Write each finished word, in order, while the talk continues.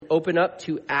open up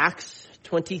to Acts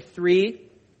 23.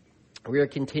 We are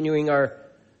continuing our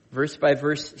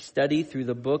verse-by-verse study through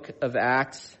the book of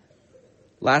Acts.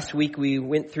 Last week we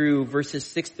went through verses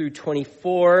 6 through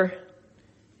 24,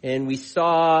 and we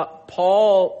saw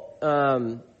Paul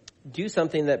do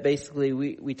something that basically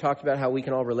we talked about how we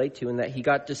can all relate to, and that he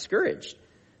got discouraged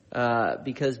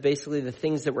because basically the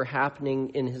things that were happening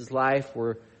in his life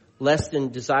were less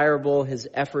than desirable. His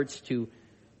efforts to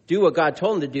do what God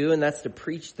told him to do, and that's to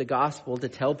preach the gospel, to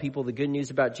tell people the good news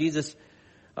about Jesus,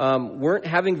 weren't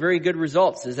having very good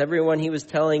results. As everyone he was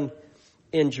telling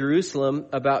in Jerusalem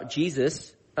about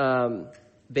Jesus,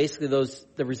 basically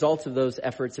the results of those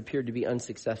efforts appeared to be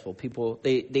unsuccessful.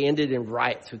 They ended in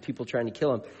riots with people trying to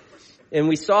kill him. And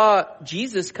we saw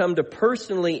Jesus come to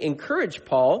personally encourage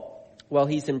Paul while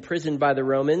he's imprisoned by the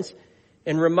Romans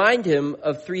and remind him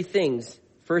of three things.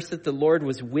 First, that the Lord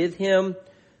was with him,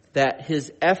 that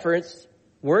his efforts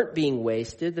weren't being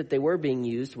wasted, that they were being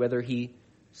used, whether he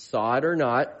saw it or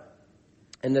not,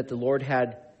 and that the Lord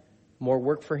had more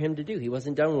work for him to do. He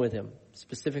wasn't done with him.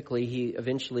 Specifically, he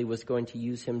eventually was going to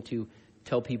use him to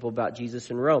tell people about Jesus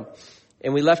in Rome.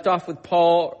 And we left off with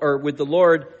with the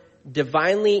Lord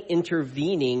divinely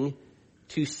intervening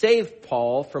to save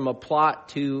Paul from a plot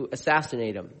to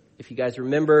assassinate him. If you guys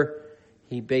remember,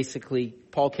 his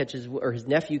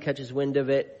nephew catches wind of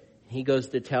it. He goes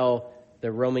to tell the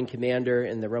Roman commander,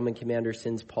 and the Roman commander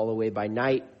sends Paul away by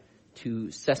night to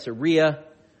Caesarea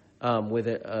with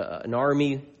an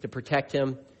army to protect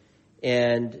him.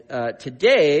 And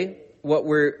today, what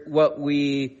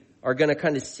we are going to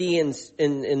kind of see in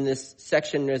this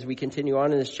section as we continue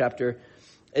on in this chapter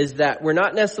is that we're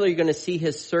not necessarily going to see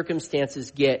his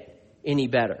circumstances get any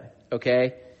better.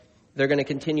 Okay, they're going to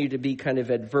continue to be kind of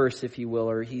adverse, if you will,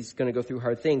 or he's going to go through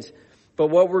hard things. But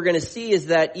what we're going to see is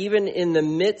that even in the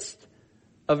midst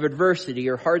of adversity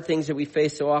or hard things that we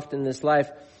face so often in this life,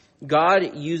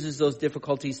 God uses those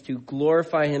difficulties to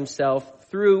glorify himself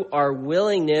through our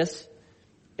willingness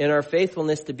and our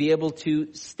faithfulness to be able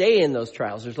to stay in those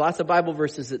trials. There's lots of Bible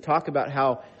verses that talk about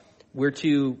how we're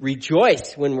to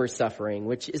rejoice when we're suffering,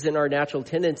 which isn't our natural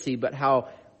tendency, but how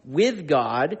with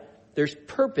God, there's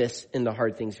purpose in the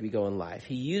hard things we go in life.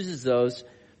 He uses those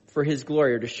for his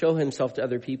glory, or to show himself to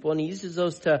other people, and he uses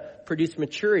those to produce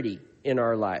maturity in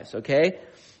our lives, okay?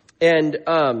 And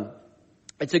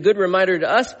it's a good reminder to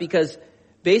us because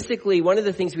basically one of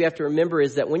the things we have to remember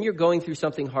is that when you're going through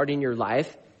something hard in your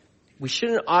life, we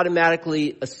shouldn't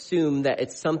automatically assume that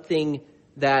it's something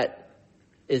that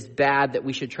is bad that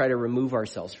we should try to remove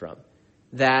ourselves from.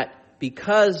 That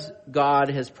because God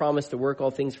has promised to work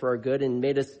all things for our good and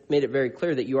made it very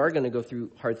clear that you are going to go through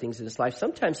hard things in this life,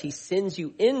 sometimes he sends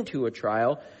you into a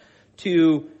trial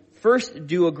to first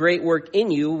do a great work in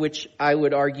you, which I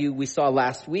would argue we saw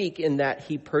last week in that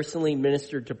he personally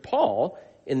ministered to Paul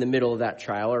in the middle of that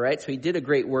trial, all right? So he did a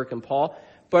great work in Paul,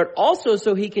 but also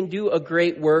so he can do a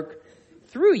great work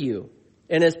through you.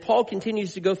 And as Paul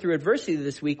continues to go through adversity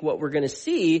this week, what we're going to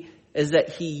see is that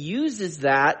he uses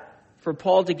that for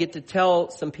Paul to get to tell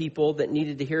some people that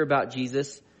needed to hear about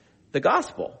Jesus the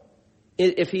gospel.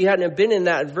 If he hadn't been in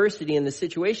that adversity in the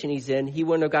situation he's in, he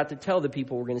wouldn't have got to tell the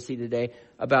people we're going to see today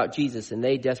about Jesus, and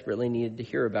they desperately needed to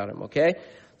hear about him, okay?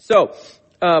 So,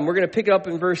 we're going to pick it up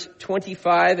in verse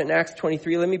 25 in Acts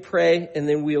 23. Let me pray, and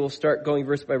then we will start going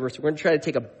verse by verse. We're going to try to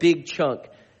take a big chunk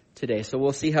today, so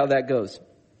we'll see how that goes.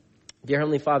 Dear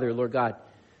Heavenly Father, Lord God,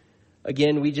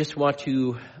 again, we just want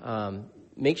to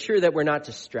make sure that we're not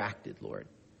distracted, Lord.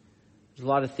 There's a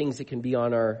lot of things that can be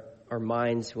on our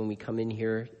minds when we come in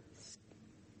here. It's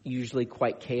usually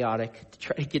quite chaotic to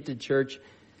try to get to church.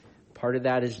 Part of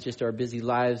that is just our busy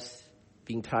lives,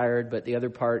 being tired, but the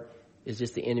other part is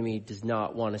just the enemy does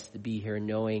not want us to be here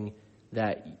knowing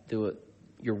that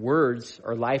your words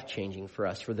are life-changing for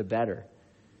us, for the better.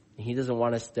 And he doesn't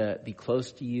want us to be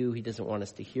close to you. He doesn't want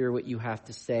us to hear what you have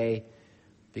to say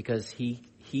because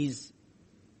he's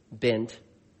bent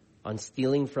on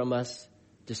stealing from us,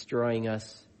 destroying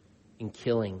us, and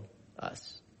killing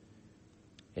us.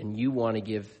 And you want to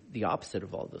give the opposite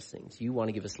of all those things. You want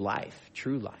to give us life,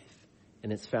 true life,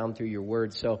 and it's found through your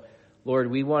word. So, Lord,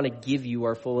 we want to give you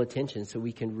our full attention so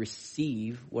we can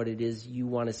receive what it is you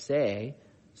want to say,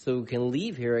 so we can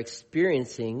leave here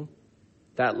experiencing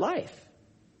that life,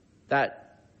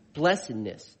 that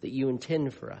blessedness that you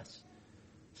intend for us.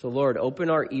 So, Lord, open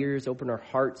our ears, open our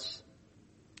hearts,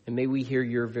 and may we hear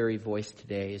your very voice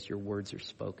today as your words are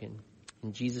spoken.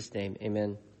 In Jesus' name,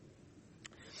 amen.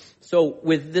 So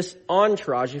with this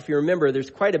entourage, if you remember, there's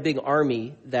quite a big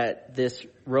army that this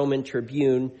Roman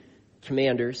tribune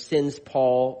commander sends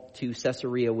Paul to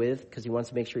Caesarea with because he wants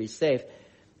to make sure he's safe.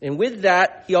 And with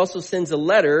that, he also sends a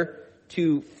letter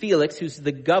to Felix, who's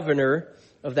the governor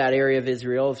of that area of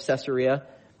Israel, of Caesarea,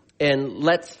 and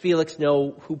lets Felix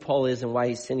know who Paul is and why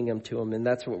he's sending him to him. And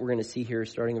that's what we're going to see here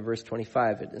starting in verse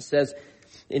 25. It says,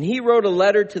 "And he wrote a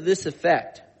letter to this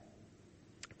effect: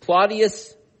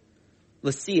 Claudius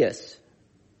Lysias,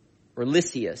 or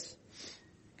Lysias."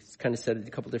 It's kind of said it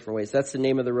a couple different ways. That's the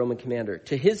name of the Roman commander.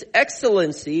 "To His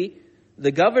Excellency,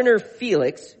 the Governor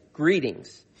Felix,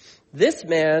 greetings. This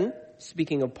man,"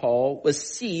 speaking of Paul, "was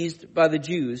seized by the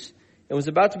Jews and was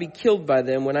about to be killed by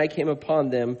them when I came upon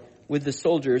them with the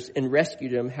soldiers and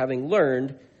rescued him, having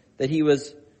learned that he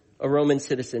was a Roman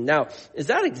citizen." Now, is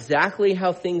that exactly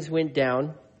how things went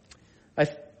down?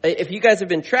 If you guys have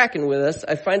been tracking with us,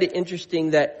 I find it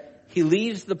interesting that he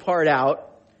leaves the part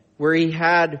out where he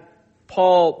had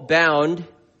Paul bound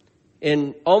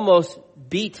and almost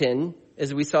beaten,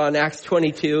 as we saw in Acts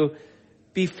 22,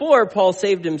 before Paul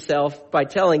saved himself by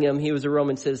telling him he was a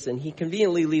Roman citizen. He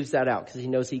conveniently leaves that out because he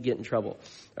knows he'd get in trouble.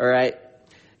 All right.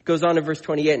 It goes on in verse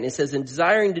 28 and it says, "And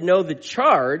desiring to know the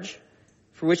charge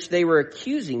for which they were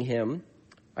accusing him,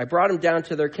 I brought him down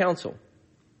to their council.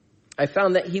 I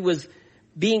found that he was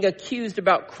being accused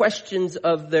about questions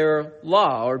of their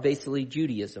law, or basically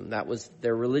Judaism. That was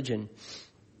their religion.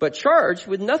 But charged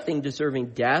with nothing deserving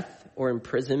death or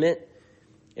imprisonment.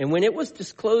 And when it was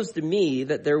disclosed to me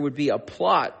that there would be a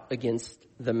plot against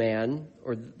the man,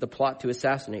 or the plot to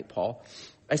assassinate Paul,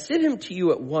 I sent him to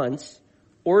you at once,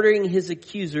 ordering his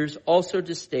accusers also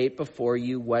to state before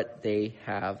you what they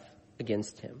have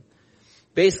against him."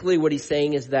 Basically what he's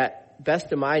saying is that,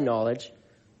 best of my knowledge,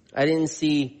 I didn't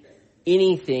see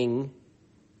anything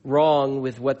wrong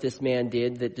with what this man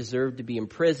did that deserved to be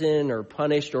imprisoned or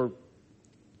punished or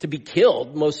to be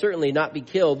killed, most certainly not be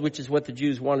killed, which is what the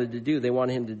Jews wanted to do. They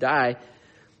wanted him to die.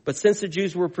 But since the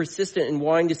Jews were persistent in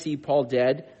wanting to see Paul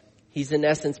dead, he's in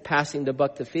essence passing the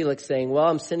buck to Felix, saying, well,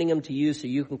 I'm sending him to you so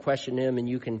you can question him and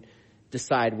you can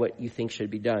decide what you think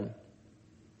should be done.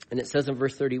 And it says in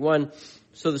verse 31,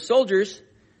 "So the soldiers,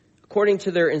 according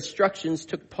to their instructions,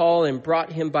 took Paul and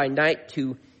brought him by night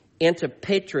to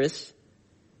Antipatris.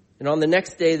 And on the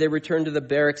next day they returned to the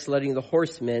barracks, letting the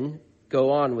horsemen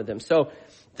go on with them." So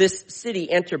this city,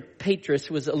 Antipatris,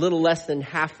 was a little less than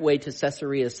halfway to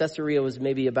Caesarea. Caesarea was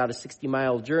maybe about a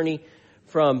 60-mile journey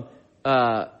from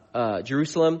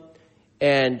Jerusalem.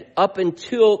 And up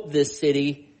until this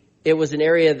city, it was an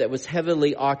area that was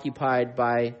heavily occupied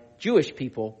by Jewish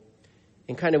people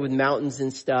and kind of with mountains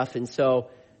and stuff. And so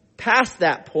past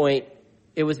that point,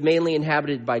 it was mainly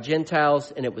inhabited by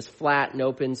Gentiles and it was flat and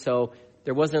open. So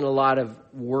there wasn't a lot of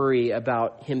worry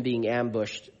about him being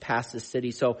ambushed past the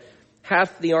city. So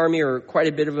half the army, or quite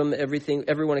a bit of them,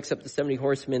 everyone except the 70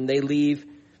 horsemen, they leave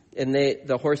and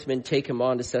the horsemen take him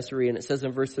on to Caesarea. And it says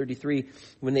in verse 33,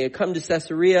 "When they had come to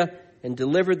Caesarea and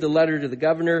delivered the letter to the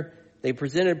governor, they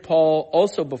presented Paul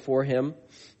also before him.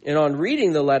 And on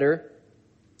reading the letter,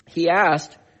 he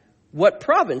asked what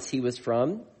province he was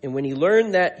from. And when he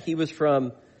learned that he was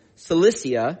from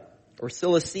Cilicia,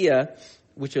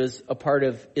 which was a part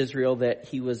of Israel that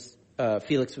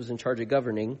Felix was in charge of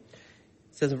governing,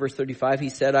 it says in verse 35, he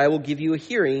said, "I will give you a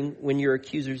hearing when your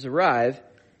accusers arrive."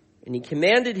 And he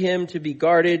commanded him to be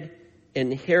guarded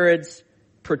in Herod's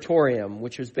Praetorium,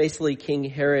 which was basically King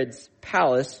Herod's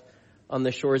palace on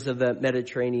the shores of the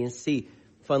Mediterranean Sea.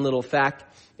 Fun little fact,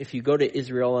 if you go to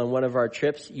Israel on one of our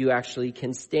trips, you actually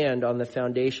can stand on the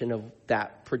foundation of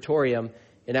that Praetorium.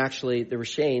 And actually, the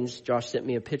Rishanes, Josh sent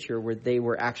me a picture where they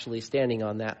were actually standing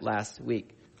on that last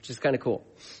week, which is kind of cool.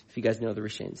 If you guys know the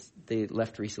Rishanes, they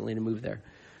left recently to move there.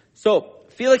 So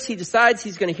Felix, he decides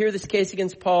he's going to hear this case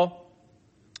against Paul.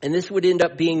 And this would end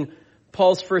up being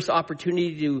Paul's first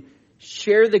opportunity to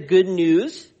share the good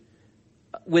news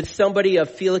with somebody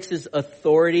of Felix's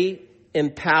authority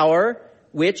and power,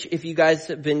 which, if you guys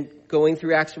have been going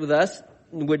through Acts with us,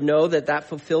 would know that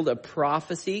fulfilled a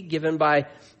prophecy given by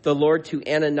the Lord to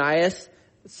Ananias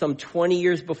some 20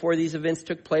 years before these events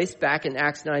took place, back in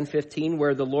Acts 9:15,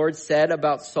 where the Lord said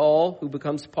about Saul, who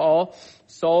becomes Paul,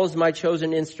 "Saul is my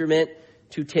chosen instrument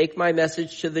to take my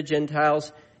message to the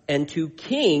Gentiles and to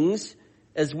kings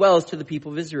as well as to the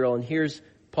people of Israel." And here's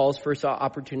Paul's first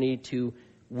opportunity to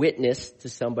witness to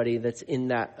somebody that's in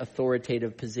that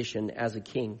authoritative position as a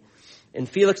king. And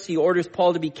Felix, he orders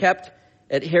Paul to be kept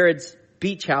at Herod's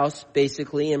beach house,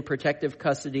 basically, in protective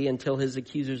custody until his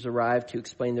accusers arrive to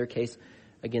explain their case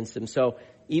against him. So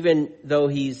even though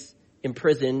he's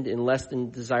imprisoned in less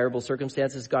than desirable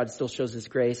circumstances, God still shows his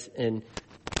grace and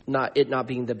not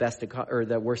being the best or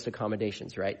the worst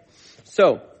accommodations, right?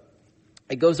 So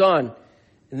it goes on.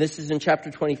 And this is in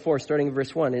chapter 24, starting in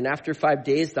verse 1. And after 5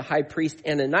 days, the high priest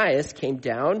Ananias came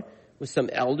down with some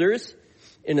elders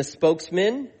and a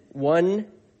spokesman, one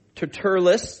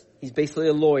Tertullus, he's basically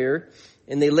a lawyer,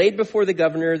 and they laid before the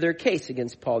governor their case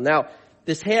against Paul. Now,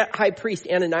 this high priest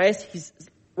Ananias, he's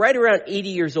right around 80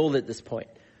 years old at this point.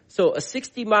 So a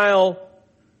 60-mile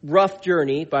rough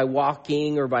journey by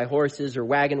walking or by horses or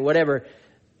wagon, whatever,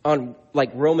 on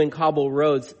like Roman cobble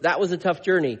roads, that was a tough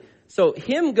journey. So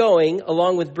him going,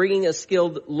 along with bringing a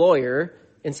skilled lawyer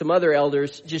and some other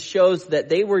elders, just shows that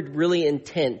they were really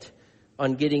intent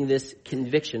on getting this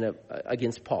conviction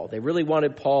against Paul. They really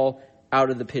wanted Paul out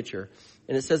of the picture.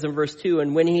 And it says in verse 2,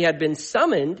 and when he had been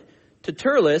summoned,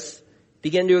 Tertullus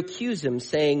began to accuse him,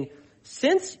 saying,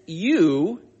 since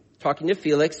you, talking to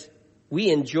Felix,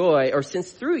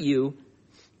 since through you,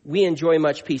 we enjoy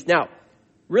much peace. Now,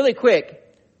 really quick,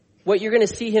 what you're going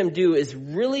to see him do is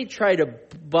really try to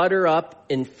butter up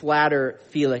and flatter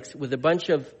Felix with a bunch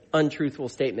of untruthful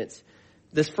statements.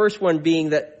 This first one being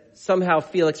that somehow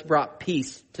Felix brought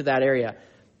peace to that area.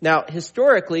 Now,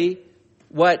 historically,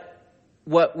 what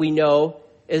we know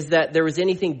is that there was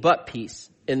anything but peace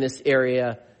in this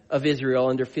area of Israel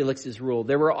under Felix's rule.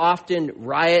 There were often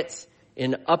riots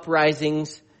and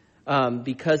uprisings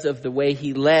because of the way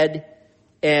he led,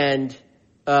 and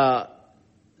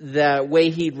the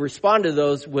way he'd respond to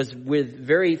those was with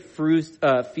very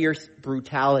fierce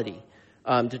brutality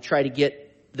to try to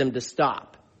get them to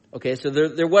stop. Okay, so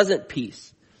there wasn't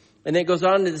peace. And then it goes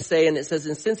on to say, and it says,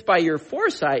 and since by your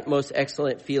foresight, most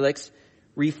excellent Felix,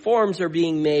 reforms are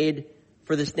being made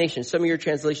for this nation. Some of your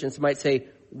translations might say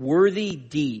worthy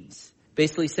deeds,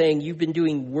 basically saying you've been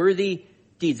doing worthy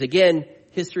deeds. Again,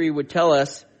 history would tell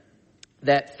us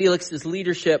that Felix's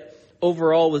leadership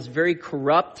overall was very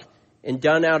corrupt and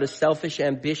done out of selfish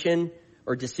ambition,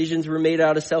 or decisions were made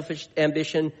out of selfish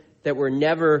ambition that were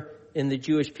never in the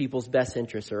Jewish people's best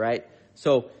interest, all right?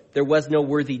 So there was no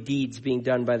worthy deeds being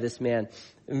done by this man.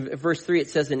 In verse 3, it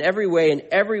says, in every way and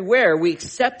everywhere we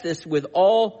accept this with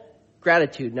all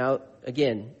gratitude. Now,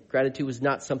 again, gratitude was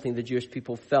not something the Jewish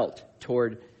people felt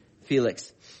toward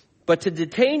Felix. But to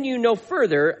detain you no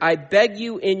further, I beg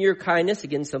you in your kindness,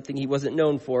 again, something he wasn't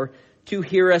known for, to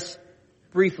hear us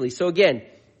briefly. So again,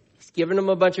 he's giving him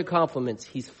a bunch of compliments.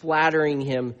 He's flattering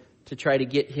him to try to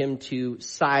get him to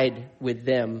side with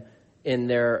them in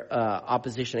their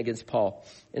opposition against Paul.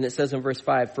 And it says in verse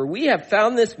 5, for we have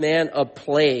found this man a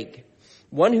plague,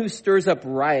 one who stirs up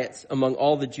riots among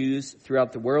all the Jews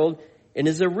throughout the world, and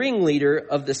is a ringleader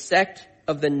of the sect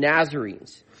of the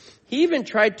Nazarenes. He even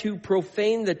tried to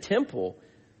profane the temple,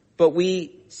 but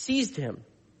we seized him.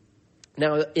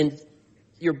 Now, in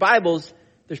your Bibles,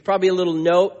 there's probably a little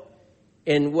note,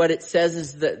 and what it says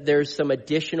is that there's some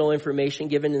additional information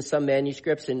given in some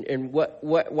manuscripts, and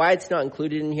why it's not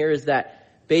included in here is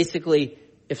that basically,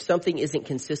 if something isn't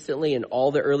consistently in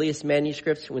all the earliest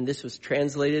manuscripts, when this was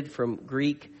translated from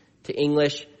Greek to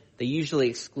English, they usually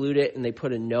exclude it and they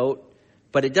put a note.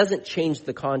 But it doesn't change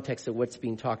the context of what's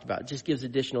being talked about. It just gives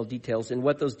additional details. And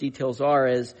what those details are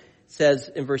is, it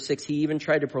says in verse 6, he even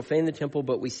tried to profane the temple,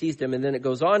 but we seized him. And then it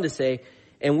goes on to say,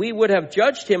 and we would have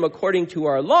judged him according to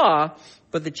our law,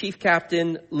 but the chief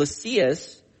captain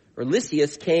Lysias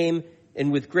came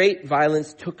and with great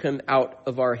violence took him out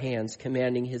of our hands,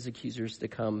 commanding his accusers to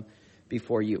come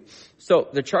before you. So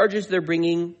the charges they're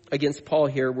bringing against Paul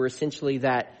here were essentially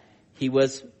that he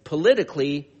was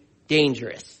politically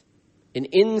dangerous. An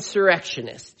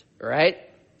insurrectionist, right?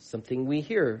 Something we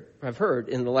have heard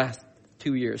in the last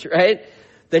 2 years, right?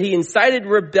 That he incited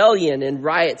rebellion and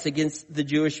riots against the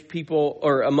Jewish people,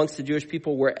 or amongst the Jewish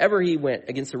people wherever he went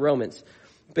against the Romans.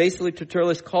 Basically,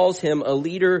 Tertullus calls him a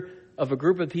leader of a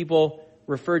group of people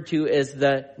referred to as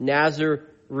the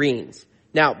Nazarenes.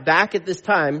 Now, back at this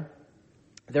time,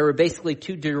 there were basically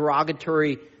two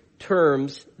derogatory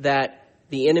terms that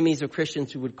the enemies of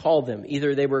Christians would call them.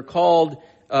 Either they were called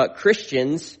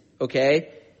Christians,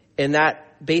 okay, and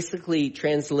that basically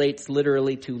translates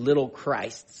literally to little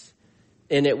Christs.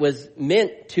 And it was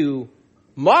meant to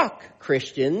mock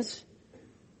Christians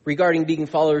regarding being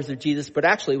followers of Jesus, but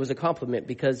actually it was a compliment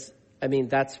because, I mean,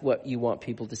 that's what you want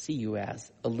people to see you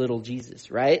as, a little Jesus,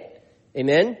 right?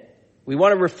 Amen? We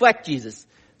want to reflect Jesus.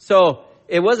 So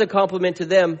it was a compliment to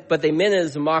them, but they meant it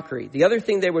as a mockery. The other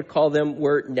thing they would call them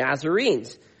were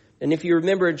Nazarenes. And if you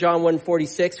remember in John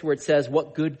 1:46 where it says,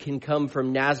 what good can come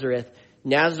from Nazareth?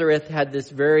 Nazareth had this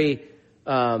very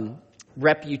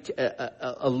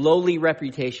a lowly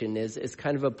reputation, is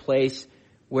kind of a place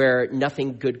where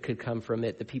nothing good could come from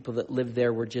it. The people that lived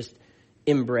there were just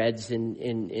inbreds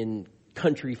in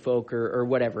country folk or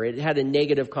whatever. It had a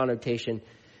negative connotation.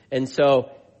 And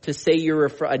so to say you're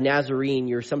a Nazarene,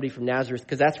 you're somebody from Nazareth,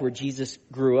 because that's where Jesus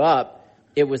grew up,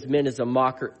 it was meant as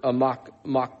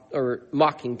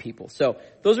mocking people. So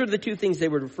those are the two things they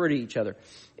would refer to each other.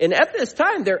 And at this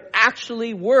time, there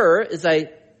actually were, as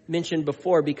I mentioned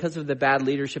before, because of the bad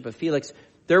leadership of Felix,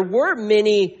 there were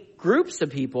many groups of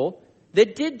people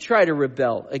that did try to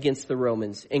rebel against the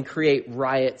Romans and create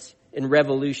riots and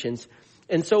revolutions.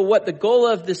 And so what the goal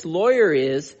of this lawyer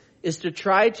is to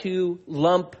try to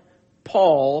lump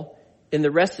Paul and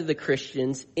the rest of the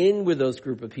Christians in with those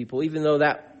group of people, even though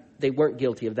that they weren't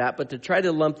guilty of that, but to try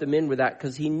to lump them in with that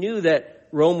because he knew that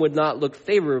Rome would not look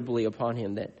favorably upon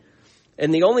him then.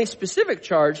 And the only specific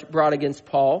charge brought against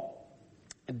Paul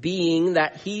being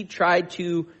that he tried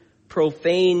to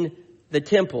profane the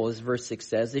temple, as verse 6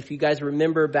 says. If you guys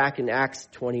remember back in Acts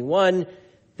 21,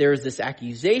 there was this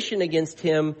accusation against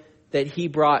him that he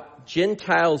brought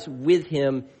Gentiles with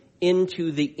him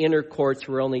into the inner courts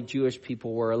where only Jewish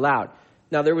people were allowed.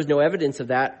 Now, there was no evidence of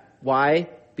that. Why?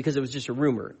 Because it was just a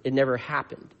rumor. It never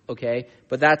happened, okay?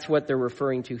 But that's what they're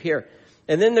referring to here.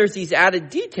 And then there's these added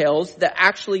details that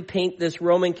actually paint this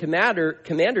Roman commander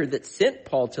that sent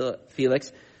Paul to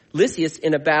Felix, Lysias,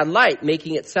 in a bad light,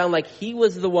 making it sound like he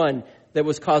was the one that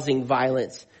was causing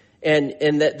violence,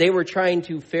 and that they were trying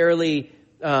to fairly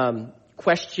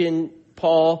question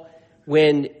Paul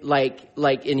when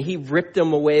and he ripped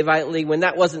them away violently, when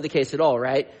that wasn't the case at all,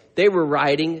 right? They were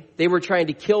rioting, they were trying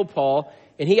to kill Paul,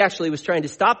 and he actually was trying to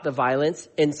stop the violence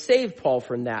and save Paul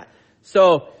from that.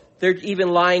 So they're even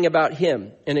lying about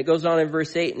him. And it goes on in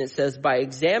verse 8, and it says, by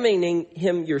examining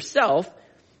him yourself,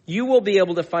 you will be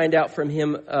able to find out from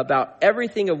him about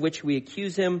everything of which we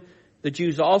accuse him. The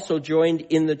Jews also joined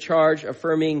in the charge,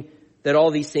 affirming that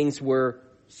all these things were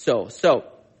so. So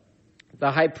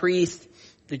the high priest,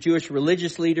 the Jewish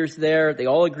religious leaders there, they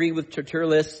all agree with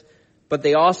Tertullus, but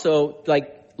they also,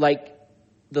 like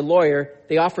the lawyer,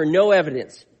 they offer no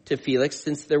evidence to Felix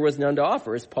since there was none to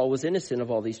offer, as Paul was innocent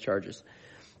of all these charges.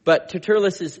 But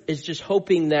Tertullus is just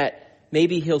hoping that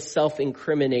maybe he'll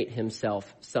self-incriminate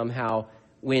himself somehow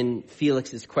when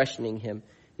Felix is questioning him.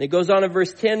 And it goes on in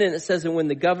verse 10, and it says, and when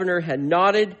the governor had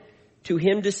nodded to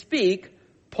him to speak,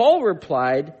 Paul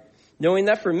replied, knowing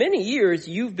that for many years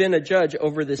you've been a judge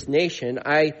over this nation,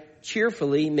 I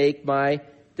cheerfully make my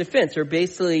defense. Or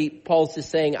basically, Paul's just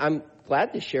saying, I'm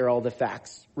glad to share all the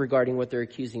facts regarding what they're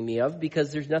accusing me of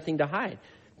because there's nothing to hide.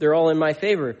 They're all in my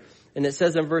favor. And it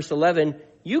says in verse 11,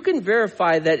 you can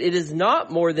verify that it is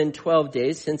not more than 12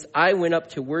 days since I went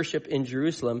up to worship in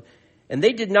Jerusalem, and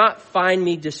they did not find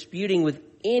me disputing with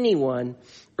anyone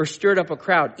or stirred up a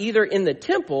crowd, either in the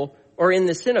temple or in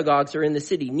the synagogues or in the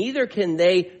city. Neither can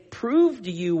they prove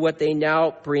to you what they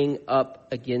now bring up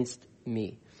against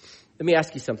me. Let me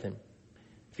ask you something.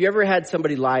 Have you ever had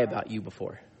somebody lie about you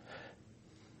before?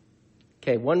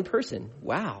 Okay, one person.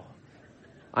 Wow.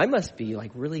 I must be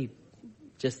really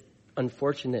just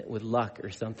unfortunate with luck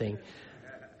or something.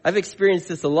 I've experienced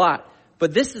this a lot.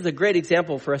 But this is a great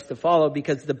example for us to follow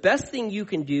because the best thing you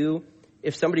can do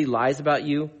if somebody lies about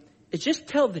you is just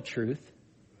tell the truth.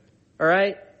 All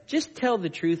right? Just tell the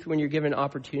truth when you're given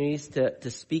opportunities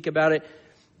to speak about it.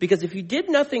 Because if you did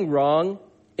nothing wrong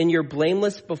and you're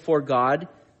blameless before God,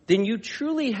 then you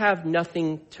truly have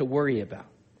nothing to worry about.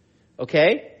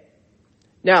 Okay?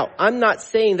 Now, I'm not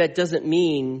saying that doesn't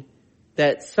mean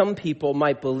that some people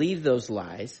might believe those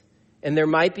lies and there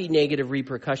might be negative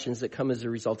repercussions that come as a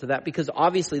result of that, because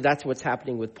obviously that's what's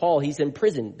happening with Paul. He's in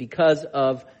prison because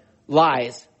of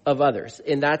lies of others,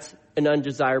 and that's an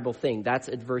undesirable thing. That's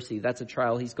adversity. That's a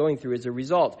trial he's going through as a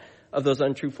result of those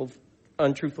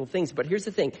untruthful things. But here's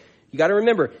the thing. You got to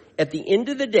remember, at the end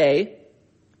of the day,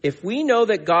 if we know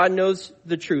that God knows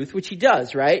the truth, which he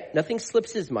does, right? Nothing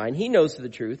slips his mind. He knows the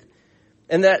truth.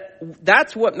 And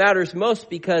that's what matters most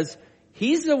because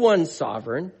he's the one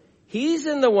sovereign. He's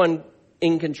the one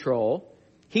in control.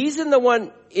 He's the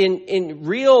one in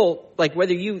real,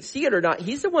 whether you see it or not,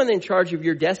 he's the one in charge of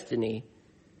your destiny.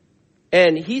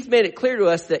 And he's made it clear to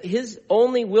us that his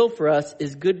only will for us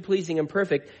is good, pleasing, and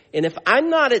perfect. And if I'm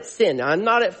not at sin, I'm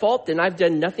not at fault, then I've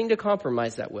done nothing to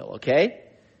compromise that will, okay?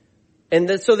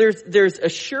 And so there's a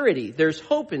surety, there's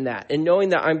hope in that, and knowing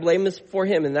that I'm blameless for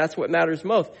him, and that's what matters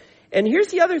most. And here's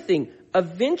the other thing.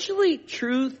 Eventually,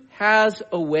 truth has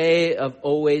a way of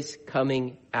always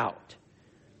coming out.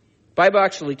 The Bible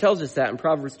actually tells us that in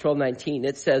Proverbs 12:19.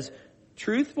 It says,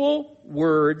 truthful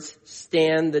words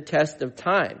stand the test of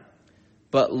time,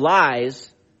 but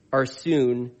lies are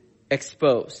soon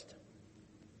exposed.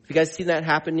 Have you guys seen that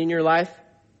happen in your life?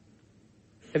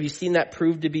 Have you seen that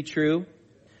proved to be true?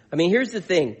 I mean, here's the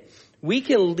thing. We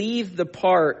can leave the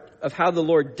part of how the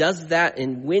Lord does that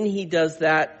and when he does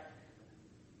that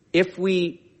if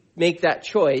we make that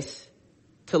choice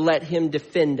to let him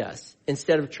defend us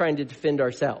instead of trying to defend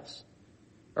ourselves.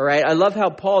 All right. I love how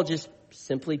Paul just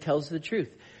simply tells the truth.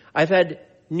 I've had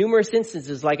numerous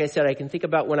instances. Like I said, I can think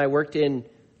about when I worked in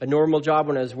a normal job,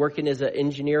 when I was working as an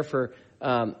engineer for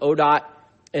ODOT.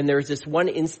 And there was this one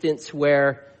instance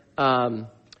where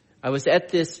I was at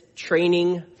this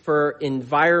training for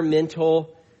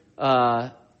environmental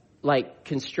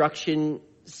construction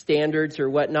standards or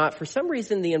whatnot. For some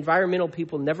reason, the environmental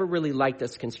people never really liked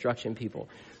us construction people.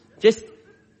 Just,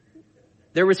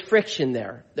 there was friction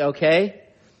there, okay?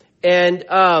 And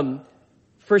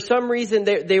for some reason,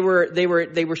 they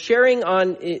were sharing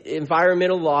on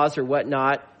environmental laws or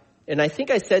whatnot. And I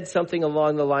think I said something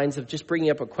along the lines of just bringing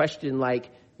up a question, like,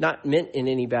 not meant in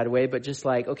any bad way, but just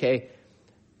like, okay,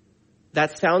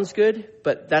 that sounds good,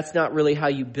 but that's not really how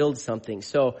you build something.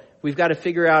 So we've got to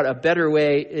figure out a better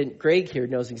way. And Greg here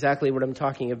knows exactly what I'm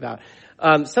talking about.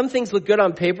 Some things look good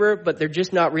on paper, but they're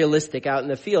just not realistic out in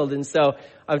the field. And so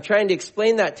I'm trying to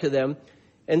explain that to them.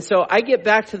 And so I get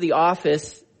back to the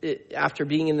office after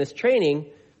being in this training,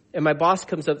 and my boss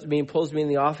comes up to me and pulls me in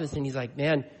the office, and he's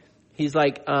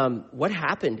like, what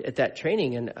happened at that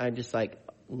training? And I'm just like,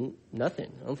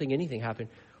 nothing. I don't think anything happened.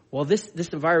 Well, this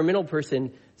environmental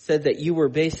person said that you were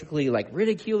basically like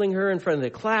ridiculing her in front of the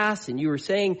class, and you were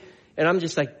saying, and I'm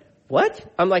just like,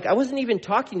 what? I'm like, I wasn't even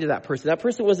talking to that person. That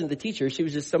person wasn't the teacher. She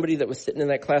was just somebody that was sitting in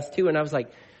that class too. And I was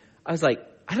like,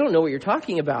 I don't know what you're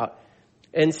talking about.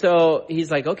 And so he's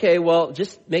like, okay, well,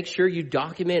 just make sure you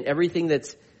document everything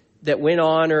that went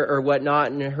on or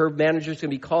whatnot. And her manager's going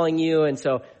to be calling you. And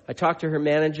so I talked to her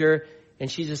manager,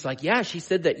 and she's just like, yeah, she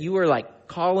said that you were like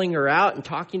calling her out and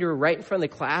talking to her right in front of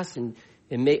the class and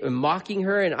mocking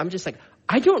her. And I'm just like,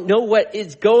 I don't know what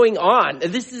is going on.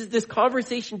 This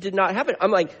conversation did not happen.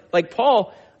 I'm like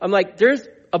Paul, I'm like, there's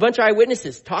a bunch of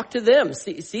eyewitnesses. Talk to them.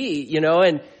 See,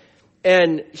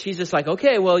 and she's just like,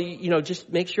 okay, well,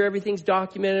 just make sure everything's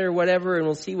documented or whatever, and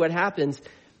we'll see what happens.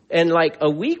 And like a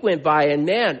week went by, and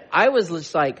man, I was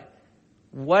just like,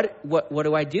 what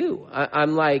do I do?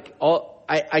 I'm like,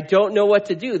 I don't know what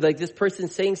to do. Like, this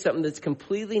person's saying something that's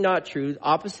completely not true,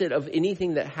 opposite of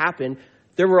anything that happened.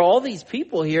 There were all these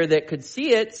people here that could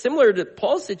see it, similar to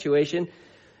Paul's situation.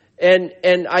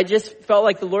 And I just felt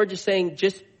like the Lord just saying,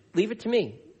 just leave it to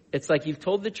me. It's like, you've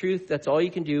told the truth. That's all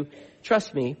you can do.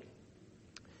 Trust me.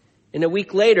 And a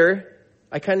week later,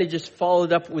 I kind of just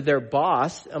followed up with their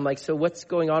boss. I'm like, so what's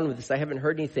going on with this? I haven't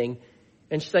heard anything.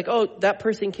 And she's like, oh, that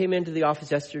person came into the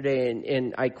office yesterday,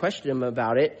 and I questioned them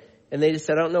about it. And they just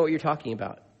said, I don't know what you're talking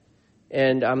about.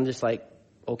 And I'm just like,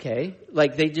 okay.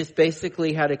 Like, they just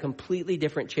basically had a completely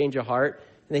different change of heart.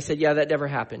 And they said, yeah, that never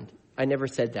happened. I never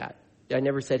said that. I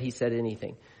never said he said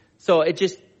anything. So it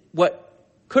just, what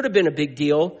could have been a big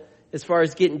deal as far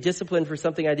as getting disciplined for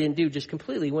something I didn't do, just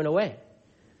completely went away.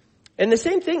 And the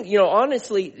same thing,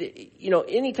 honestly,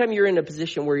 anytime you're in a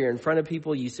position where you're in front of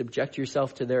people, you subject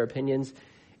yourself to their opinions,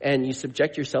 and you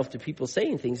subject yourself to people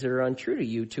saying things that are untrue to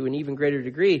you to an even greater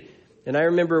degree. And I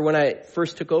remember when I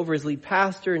first took over as lead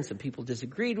pastor, and some people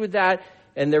disagreed with that.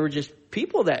 And there were just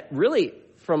people that really,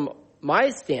 from my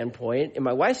standpoint and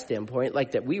my wife's standpoint,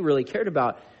 like, that we really cared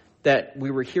about, that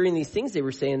we were hearing these things they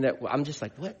were saying that I'm just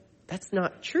like, what? That's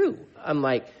not true. I'm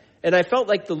like, and I felt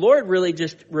like the Lord really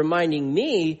just reminding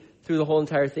me through the whole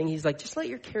entire thing. He's like, just let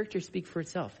your character speak for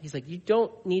itself. He's like, you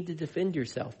don't need to defend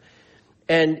yourself.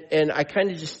 And I kind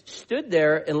of just stood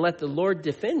there and let the Lord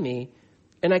defend me.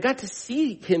 And I got to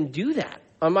see him do that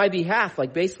on my behalf,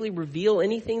 like basically reveal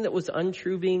anything that was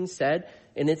untrue being said,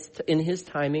 and it's in his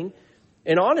timing.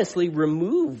 And honestly,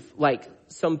 remove like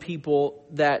some people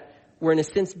that were in a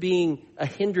sense being a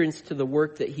hindrance to the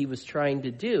work that he was trying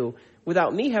to do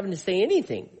without me having to say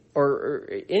anything or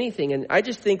anything. And I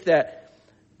just think that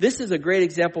this is a great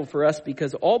example for us,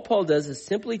 because all Paul does is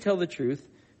simply tell the truth,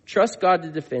 trust God to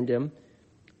defend him.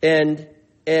 And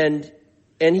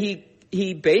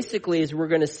he basically, as we're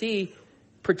going to see,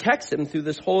 protects him through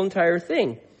this whole entire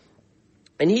thing.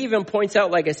 And he even points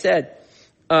out, like I said,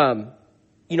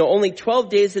 only 12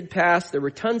 days had passed. There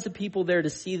were tons of people there to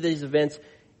see these events.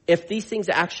 If these things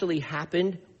actually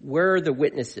happened, where are the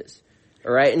witnesses?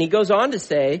 All right. And he goes on to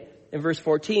say in verse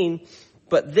 14,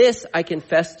 but this I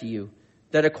confess to you,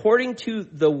 that according to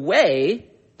the way,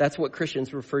 that's what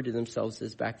Christians referred to themselves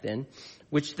as back then,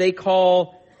 which they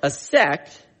call a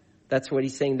sect. That's what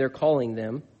he's saying they're calling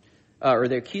them, or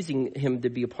they're accusing him to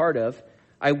be a part of.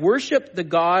 I worship the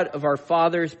God of our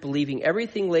fathers, believing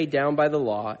everything laid down by the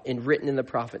law and written in the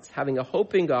prophets, having a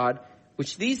hope in God,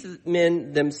 which these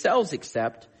men themselves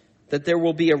accept, that there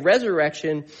will be a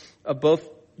resurrection of both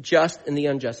just and the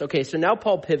unjust. Okay, so now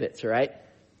Paul pivots, right?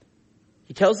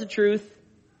 He tells the truth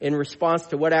in response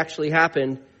to what actually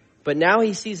happened, but now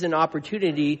he sees an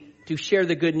opportunity to share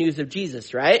the good news of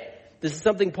Jesus, right? This is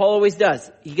something Paul always does.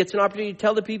 He gets an opportunity to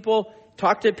tell the people,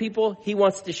 talk to people. He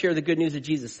wants to share the good news of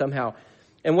Jesus somehow.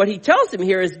 And what he tells them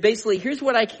here is basically, here's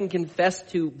what I can confess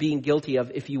to being guilty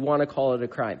of if you want to call it a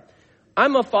crime.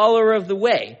 I'm a follower of the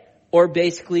way, or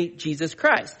basically Jesus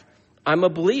Christ. I'm a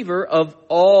believer of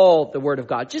all the Word of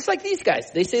God. Just like these guys.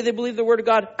 They say they believe the Word of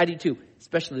God. I do too,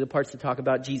 especially the parts that talk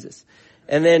about Jesus.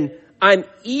 And then I'm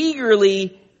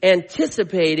eagerly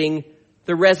anticipating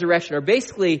the resurrection, or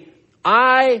basically,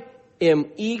 I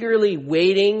am eagerly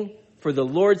waiting for the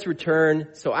Lord's return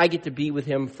so I get to be with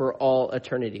him for all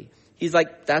eternity. He's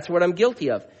like, that's what I'm guilty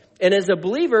of. And as a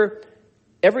believer,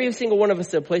 every single one of us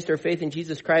that have placed our faith in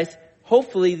Jesus Christ,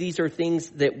 hopefully these are things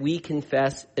that we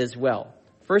confess as well.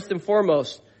 First and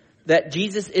foremost, that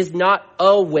Jesus is not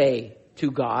a way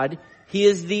to God. He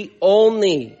is the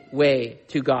only way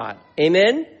to God.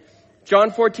 Amen?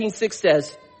 John 14:6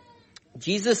 says,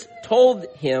 Jesus told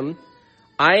him,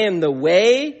 I am the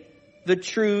way, the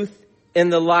truth,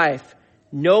 and the life.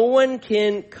 No one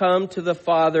can come to the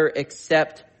Father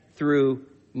except through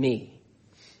me.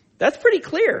 That's pretty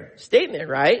clear statement,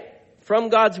 right? From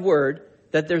God's word,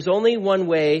 that there's only one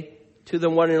way to the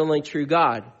one and only true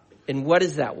God. And what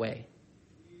is that way?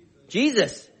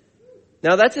 Jesus.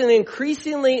 Now that's an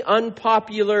increasingly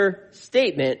unpopular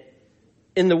statement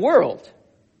in the world.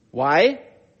 Why?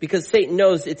 Because Satan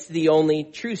knows it's the only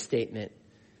true statement.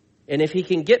 And if he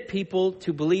can get people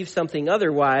to believe something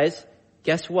otherwise,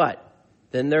 guess what?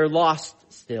 Then they're lost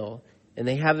still. And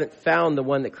they haven't found the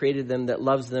one that created them, that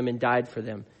loves them and died for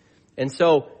them. And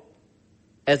so,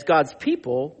 as God's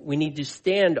people, we need to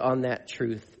stand on that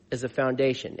truth as a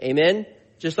foundation. Amen?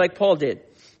 Just like Paul did.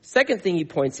 Second thing he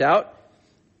points out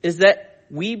is that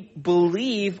we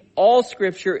believe all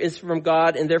Scripture is from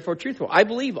God and therefore truthful. I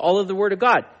believe all of the Word of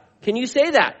God. Can you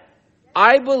say that?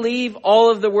 I believe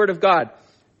all of the Word of God.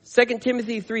 2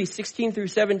 Timothy 3:16 through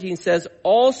 17 says,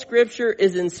 all Scripture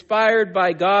is inspired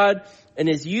by God and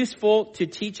is useful to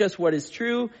teach us what is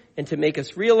true and to make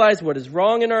us realize what is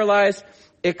wrong in our lives.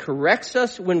 It corrects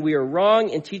us when we are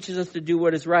wrong and teaches us to do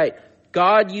what is right.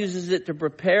 God uses it to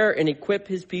prepare and equip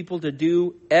his people to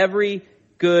do every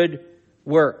good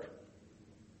work.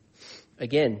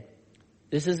 Again,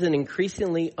 this is an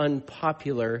increasingly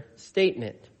unpopular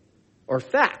statement or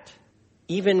fact,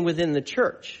 even within the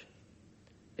church.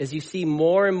 As you see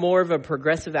more and more of a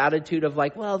progressive attitude of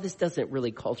like, well, this doesn't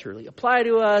really culturally apply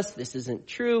to us. This isn't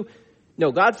true.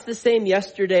 No, God's the same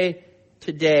yesterday,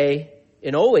 today,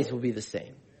 and always will be the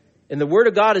same. And the Word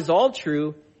of God is all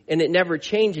true, and it never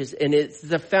changes. And it's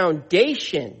the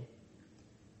foundation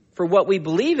for what we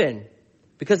believe in,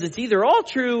 because it's either all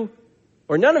true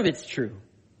or none of it's true.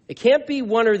 It can't be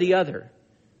one or the other.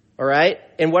 All right?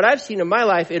 And what I've seen in my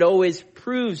life, it always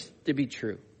proves to be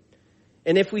true.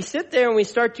 And if we sit there and we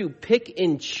start to pick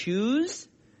and choose,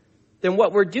 then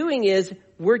what we're doing is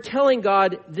we're telling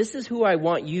God, this is who I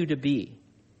want you to be.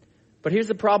 But here's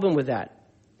the problem with that.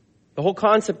 The whole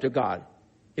concept of God.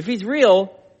 If he's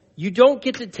real, you don't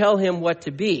get to tell him what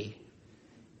to be.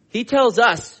 He tells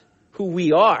us who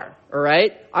we are, all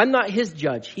right? I'm not his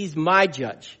judge. He's my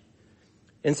judge.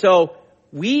 And so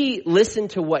we listen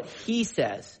to what he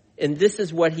says. And this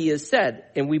is what he has said.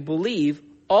 And we believe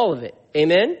all of it.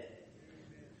 Amen?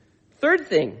 Third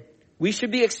thing, we should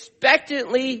be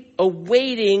expectantly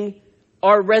awaiting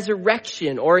our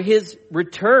resurrection or his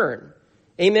return.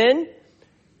 Amen?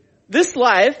 This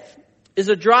life is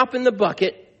a drop in the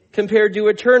bucket compared to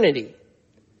eternity.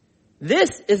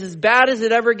 This is as bad as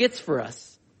it ever gets for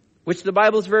us, which the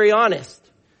Bible is very honest.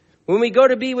 When we go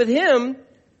to be with him,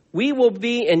 we will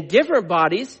be in different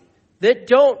bodies that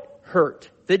don't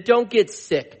hurt, that don't get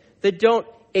sick, that don't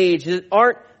age, that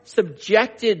aren't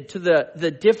subjected to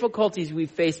the difficulties we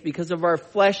face because of our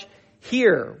flesh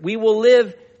here. We will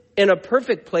live in a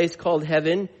perfect place called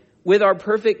heaven with our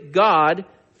perfect God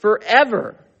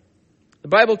forever. The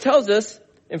Bible tells us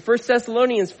in 1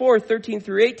 Thessalonians 4:13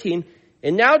 through 18,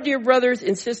 and now, dear brothers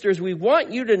and sisters, we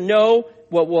want you to know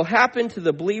what will happen to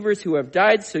the believers who have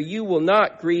died, so you will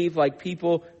not grieve like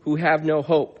people who have no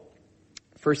hope.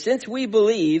 For since we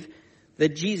believe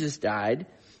that Jesus died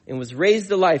and was raised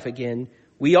to life again,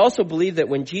 we also believe that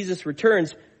when Jesus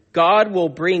returns, God will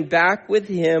bring back with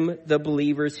him the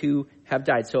believers who have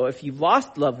died. So if you've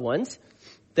lost loved ones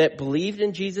that believed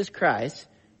in Jesus Christ,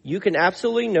 you can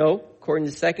absolutely know, according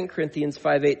to 2 Corinthians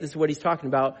 5:8, this is what he's talking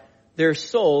about, their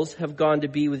souls have gone to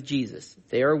be with Jesus.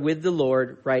 They are with the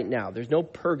Lord right now. There's no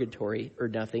purgatory or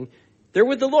nothing. They're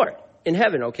with the Lord in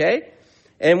heaven, okay?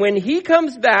 And when he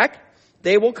comes back,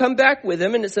 they will come back with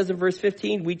him. And it says in verse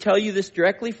 15, we tell you this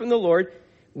directly from the Lord.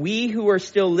 We who are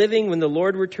still living when the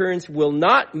Lord returns will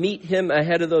not meet him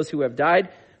ahead of those who have died.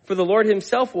 For the Lord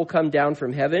himself will come down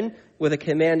from heaven with a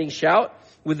commanding shout,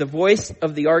 with the voice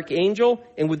of the archangel,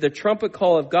 and with the trumpet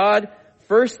call of God.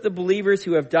 First, the believers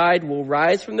who have died will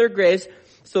rise from their graves.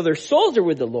 So their souls are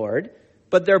with the Lord,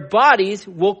 but their bodies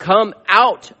will come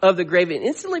out of the grave and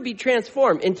instantly be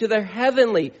transformed into their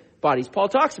heavenly bodies. Paul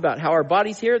talks about how our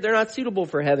bodies here, they're not suitable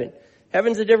for heaven.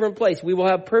 Heaven's a different place. We will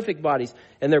have perfect bodies,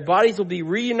 and their bodies will be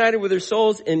reunited with their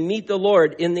souls and meet the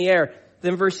Lord in the air.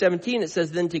 Then verse 17, it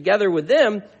says, then together with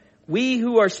them, we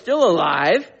who are still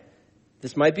alive,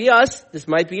 this might be us, this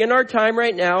might be in our time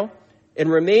right now, and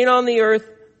remain on the earth,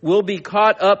 will be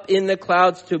caught up in the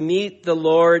clouds to meet the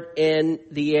Lord in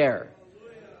the air.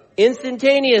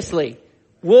 Instantaneously,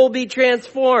 we'll be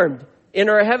transformed in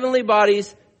our heavenly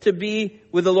bodies to be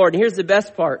with the Lord. And here's the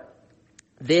best part.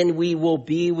 Then we will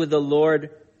be with the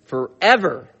Lord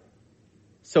forever.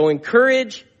 So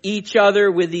encourage each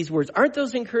other with these words. Aren't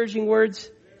those encouraging words?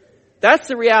 That's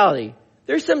the reality.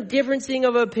 There's some differencing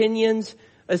of opinions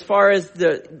as far as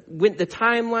the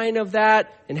timeline of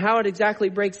that and how it exactly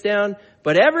breaks down.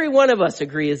 But every one of us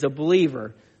agree as a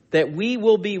believer that we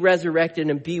will be resurrected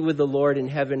and be with the Lord in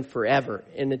heaven forever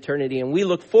in eternity. And we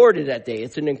look forward to that day.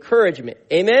 It's an encouragement.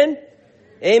 Amen?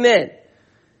 Amen.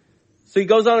 So he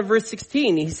goes on in verse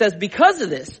 16. He says, because of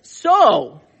this,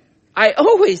 so I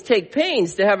always take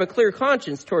pains to have a clear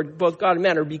conscience toward both God and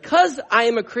man. Or because I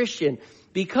am a Christian,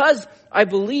 because I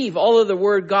believe all of the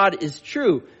word God is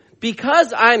true,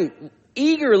 because I'm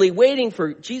eagerly waiting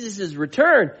for Jesus'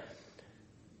 return,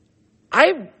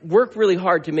 I work really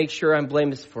hard to make sure I'm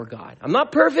blameless before God. I'm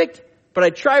not perfect, but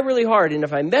I try really hard. And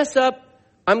if I mess up,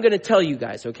 I'm going to tell you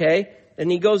guys, okay? And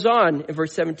he goes on in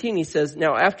verse 17. He says,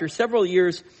 now after several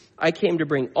years, I came to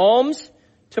bring alms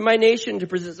to my nation to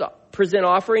present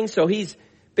offerings. So he's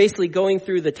basically going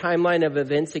through the timeline of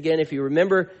events again. If you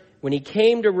remember, when he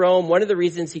came to Rome, one of the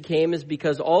reasons he came is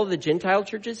because all of the Gentile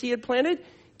churches he had planted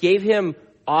gave him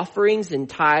offerings and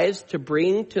tithes to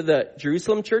bring to the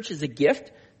Jerusalem church as a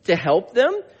gift to help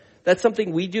them. That's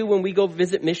something we do when we go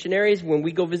visit missionaries, when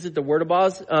we go visit the Word of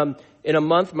Oz in a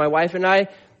month. My wife and I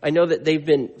know that they've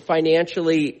been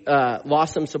financially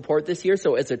lost some support this year.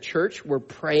 So as a church, we're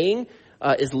praying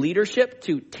as leadership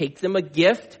to take them a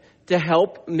gift to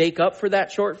help make up for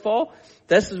that shortfall.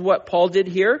 This is what Paul did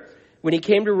here when he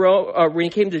came to when he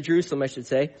came to Jerusalem, I should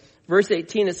say. Verse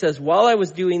 18, it says, while I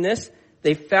was doing this,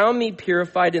 they found me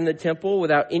purified in the temple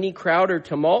without any crowd or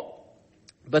tumult.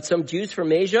 But some Jews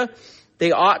from Asia,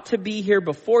 they ought to be here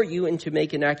before you and to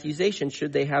make an accusation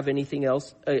should they have anything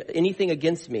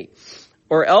against me.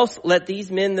 Or else let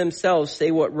these men themselves say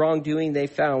what wrongdoing they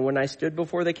found when I stood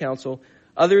before the council,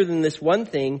 other than this one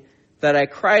thing that I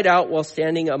cried out while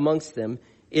standing amongst them.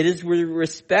 It is with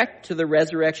respect to the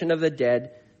resurrection of the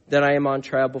dead that I am on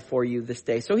trial before you this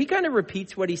day. So he kind of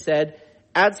repeats what he said,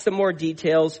 adds some more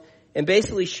details, and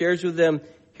basically shares with them,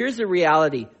 here's the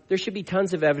reality. There should be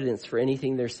tons of evidence for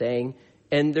anything they're saying,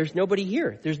 and there's nobody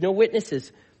here. There's no witnesses.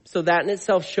 So that in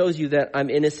itself shows you that I'm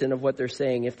innocent of what they're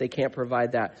saying if they can't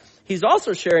provide that. He's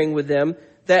also sharing with them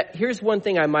that here's one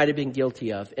thing I might have been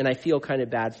guilty of, and I feel kind of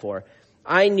bad for.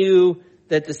 I knew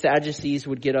that the Sadducees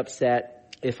would get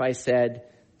upset if I said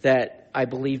that I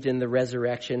believed in the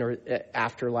resurrection or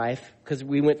afterlife, because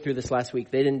we went through this last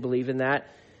week. They didn't believe in that.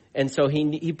 And so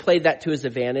he played that to his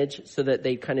advantage so that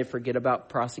they kind of forget about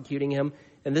prosecuting him.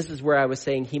 And this is where I was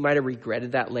saying he might have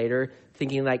regretted that later,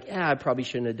 thinking like, I probably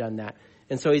shouldn't have done that.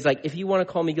 And so he's like, if you want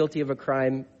to call me guilty of a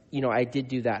crime, I did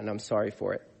do that and I'm sorry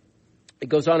for it. It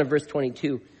goes on in verse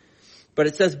 22. But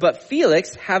it says, but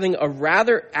Felix, having a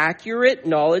rather accurate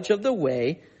knowledge of the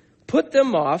way, put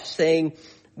them off, saying,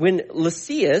 when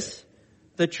Lysias,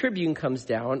 the tribune, comes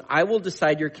down, I will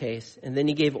decide your case. And then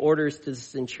he gave orders to the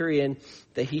centurion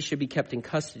that he should be kept in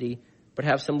custody, but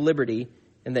have some liberty,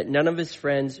 and that none of his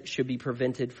friends should be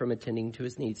prevented from attending to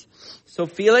his needs. So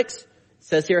Felix,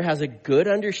 says here, has a good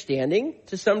understanding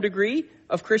to some degree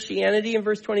of Christianity in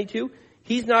verse 22.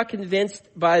 He's not convinced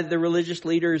by the religious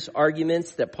leaders'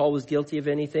 arguments that Paul was guilty of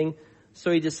anything.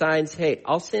 So he decides, hey,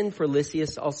 I'll send for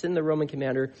Lysias. I'll send the Roman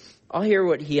commander. I'll hear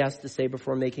what he has to say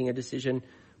before making a decision.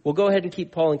 We'll go ahead and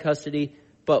keep Paul in custody,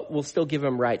 but we'll still give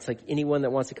him rights. Like anyone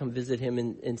that wants to come visit him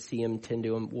and see him, tend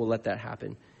to him, we'll let that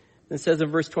happen. And it says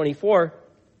in verse 24,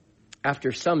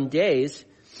 after some days,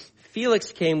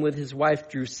 Felix came with his wife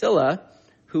Drusilla,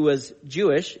 who was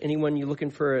Jewish. Anyone you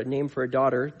looking for a name for a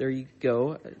daughter, there you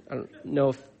go. I don't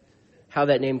know how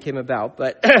that name came about,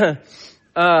 but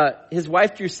his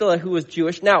wife Drusilla, who was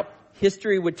Jewish. Now,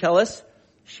 history would tell us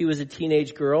she was a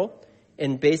teenage girl,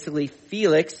 And basically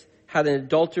Felix had an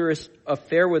adulterous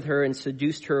affair with her and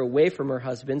seduced her away from her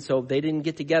husband. So they didn't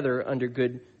get together under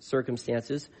good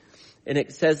circumstances. And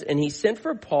it says, and he sent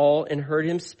for Paul and heard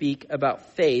him speak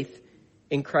about faith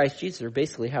in Christ Jesus, or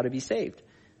basically how to be saved.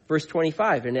 Verse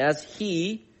 25, and as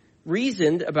he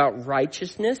reasoned about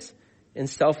righteousness and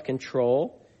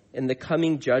self-control and the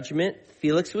coming judgment,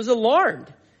 Felix was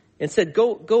alarmed and said,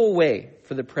 go away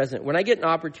for the present. When I get an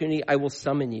opportunity, I will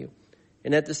summon you.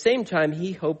 And at the same time,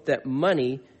 he hoped that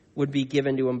money would be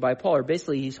given to him by Paul. Or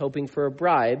basically, he's hoping for a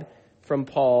bribe from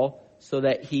Paul so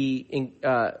that he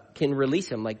can release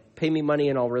him. Like, pay me money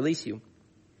and I'll release you.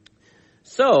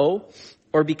 So,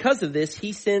 or because of this,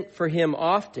 he sent for him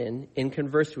often and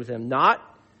conversed with him. Not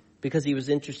because he was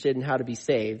interested in how to be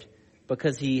saved,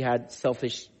 because he had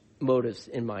selfish motives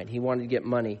in mind. He wanted to get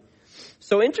money.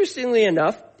 So interestingly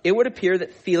enough, it would appear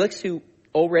that Felix, who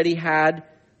already had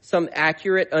some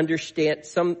accurate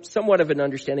somewhat of an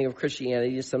understanding of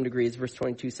Christianity to some degree, as verse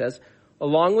 22 says,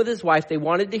 along with his wife, they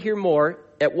wanted to hear more.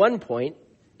 At one point,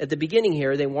 at the beginning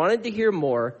here, they wanted to hear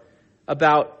more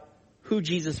about who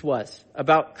Jesus was,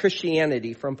 about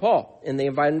Christianity from Paul. And they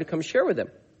invited him to come share with them.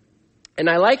 And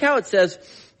I like how it says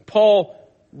Paul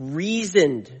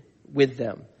reasoned with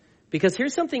them. Because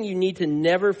here's something you need to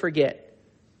never forget.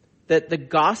 That the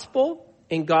gospel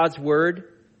in God's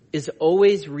word is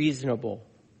always reasonable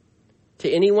to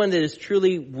anyone that is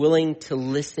truly willing to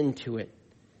listen to it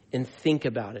and think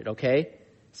about it, okay?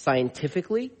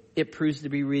 Scientifically, it proves to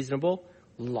be reasonable.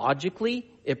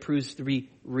 Logically, it proves to be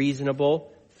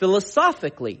reasonable.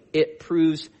 Philosophically, it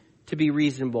proves to be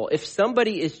reasonable. If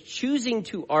somebody is choosing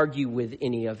to argue with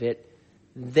any of it,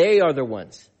 they are the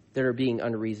ones that are being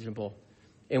unreasonable.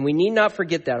 And we need not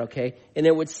forget that, okay? And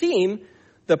it would seem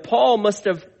that Paul must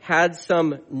have had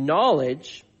some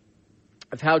knowledge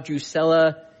of how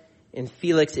Drusilla and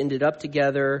Felix ended up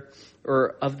together,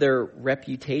 or of their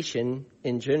reputation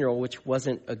in general, which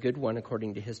wasn't a good one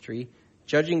according to history,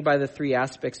 judging by the three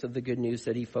aspects of the good news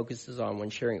that he focuses on when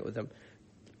sharing it with them.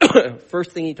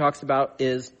 First thing he talks about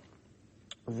is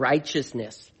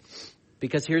righteousness.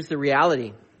 Because here's the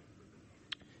reality.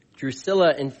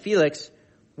 Drusilla and Felix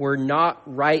were not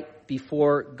right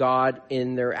before God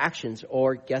in their actions.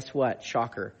 Or guess what?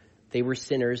 Shocker. They were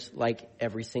sinners like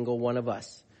every single one of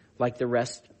us, like the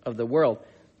rest of the world.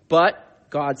 But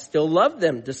God still loved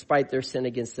them despite their sin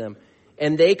against them.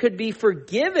 And they could be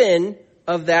forgiven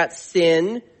of that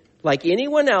sin like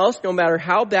anyone else, no matter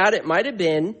how bad it might have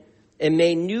been, and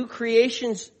made new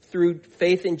creations through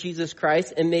faith in Jesus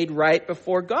Christ and made right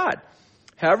before God.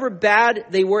 However bad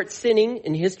they were at sinning,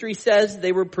 and history says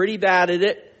they were pretty bad at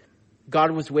it,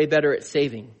 God was way better at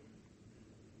saving.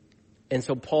 And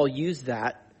so Paul used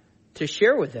that to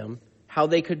share with them how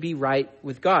they could be right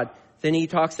with God. Then he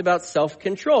talks about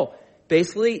self-control.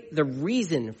 Basically, the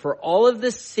reason for all of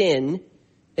the sin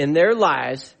in their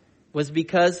lives was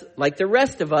because, like the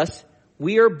rest of us,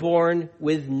 we are born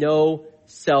with no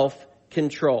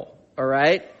self-control. All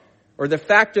right? Or the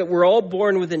fact that we're all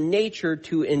born with a nature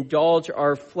to indulge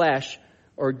our flesh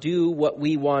or do what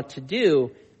we want to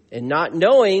do. And not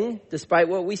knowing, despite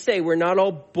what we say, we're not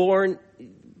all born.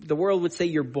 The world would say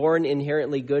you're born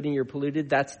inherently good and you're polluted.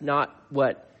 That's not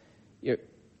what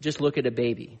just look at a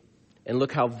baby and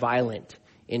look how violent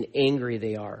and angry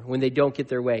they are when they don't get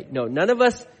their way. No, none of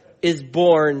us is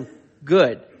born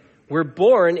good. We're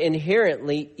born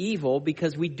inherently evil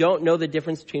because we don't know the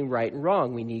difference between right and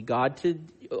wrong. We need God to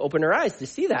open our eyes to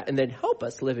see that and then help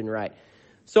us live in right.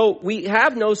 So we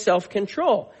have no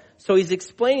self-control. So he's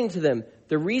explaining to them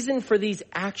the reason for these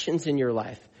actions in your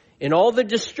life and all the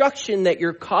destruction that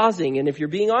you're causing. And if you're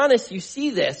being honest, you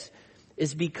see this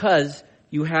is because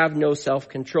you have no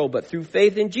self-control. But through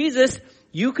faith in Jesus,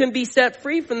 you can be set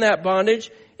free from that bondage.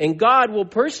 And God will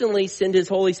personally send his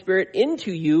Holy Spirit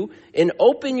into you and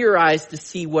open your eyes to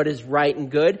see what is right and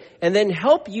good. And then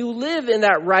help you live in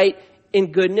that right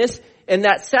and goodness. And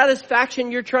that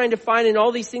satisfaction you're trying to find in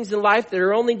all these things in life that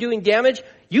are only doing damage,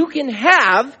 you can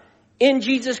have in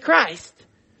Jesus Christ.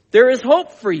 There is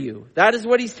hope for you. That is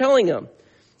what he's telling them.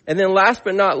 And then last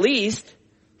but not least,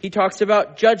 he talks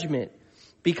about judgment.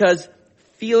 Because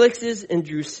Felix's and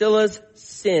Drusilla's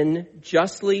sin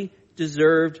justly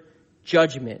deserved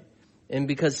judgment. And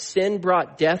because sin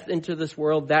brought death into this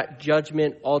world, that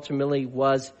judgment ultimately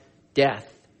was death.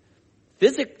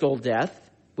 Physical death,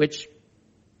 which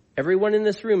everyone in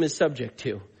this room is subject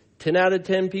to. 10 out of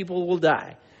 10 people will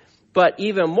die. But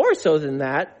even more so than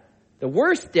that, the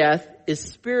worst death is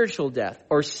spiritual death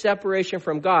or separation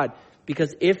from God.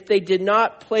 Because if they did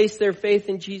not place their faith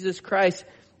in Jesus Christ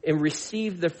and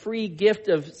receive the free gift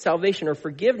of salvation or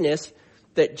forgiveness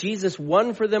that Jesus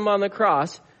won for them on the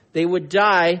cross, they would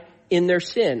die in their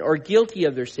sin or guilty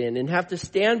of their sin and have to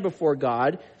stand before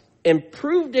God and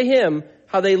prove to him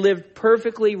how they lived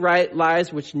perfectly right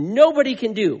lives, which nobody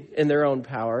can do in their own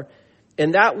power.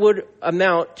 And that would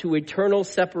amount to eternal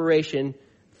separation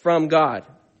from God.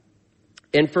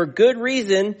 And for good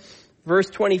reason, verse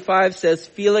 25 says,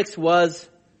 Felix was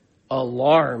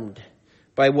alarmed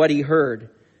by what he heard.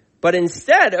 But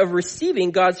instead of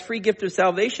receiving God's free gift of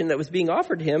salvation that was being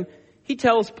offered to him, he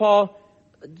tells Paul,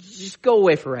 just go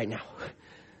away for right now.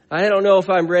 I don't know if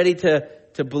I'm ready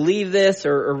to believe this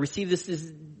or receive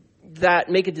this, that,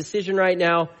 make a decision right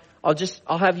now.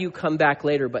 I'll have you come back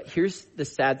later. But here's the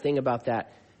sad thing about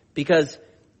that. Because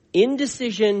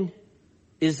indecision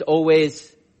is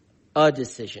always a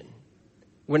decision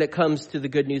when it comes to the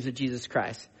good news of Jesus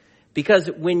Christ. Because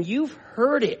when you've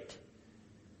heard it,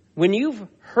 when you've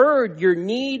heard your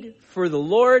need for the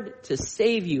Lord to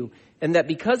save you, and that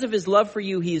because of his love for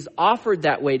you, he's offered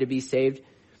that way to be saved,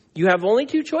 you have only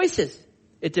two choices.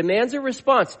 It demands a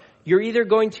response. You're either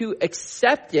going to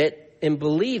accept it and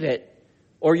believe it,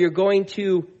 or you're going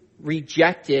to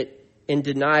reject it and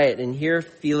deny it. And here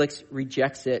Felix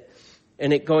rejects it.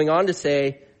 And it going on to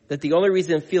say that the only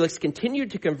reason Felix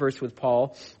continued to converse with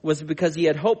Paul was because he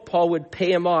had hoped Paul would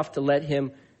pay him off to let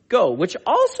him go, which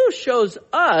also shows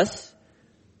us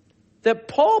that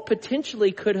Paul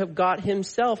potentially could have got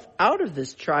himself out of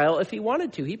this trial if he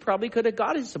wanted to. He probably could have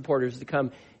got his supporters to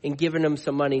come and given him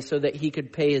some money so that he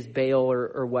could pay his bail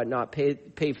or whatnot,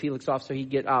 pay Felix off so he'd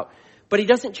get out. But he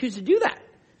doesn't choose to do that.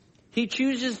 He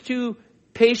chooses to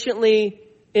patiently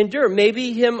endure.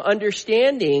 Maybe him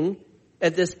understanding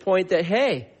at this point that,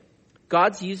 hey,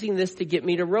 God's using this to get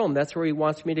me to Rome. That's where he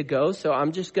wants me to go. So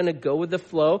I'm just going to go with the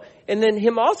flow. And then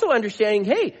him also understanding,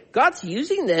 hey, God's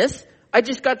using this. I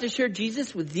just got to share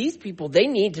Jesus with these people. They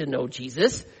need to know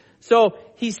Jesus. So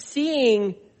he's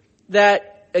seeing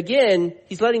that, again,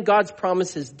 he's letting God's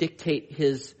promises dictate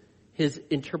his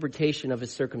interpretation of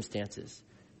his circumstances.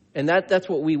 And that's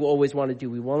what we always want to do.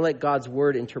 We want to let God's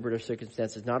word interpret our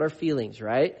circumstances, not our feelings,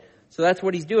 right? So that's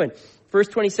what he's doing. Verse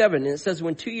 27, and it says,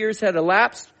 when 2 years had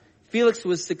elapsed, Felix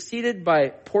was succeeded by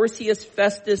Porcius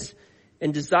Festus,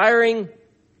 and desiring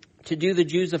to do the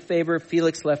Jews a favor,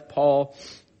 Felix left Paul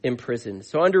in prison.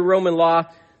 So under Roman law,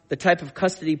 the type of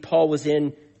custody Paul was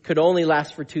in could only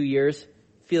last for 2 years.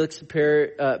 Felix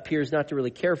appears not to really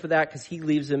care for that because he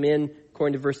leaves him in,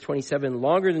 according to verse 27,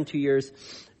 longer than 2 years.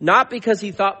 Not because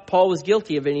he thought Paul was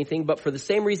guilty of anything, but for the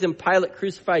same reason Pilate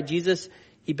crucified Jesus.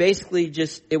 He basically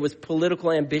it was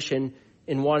political ambition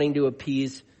in wanting to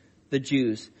appease the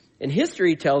Jews. And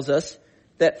history tells us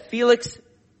that Felix,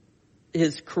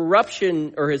 his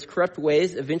corruption or his corrupt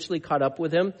ways eventually caught up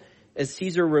with him as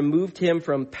Caesar removed him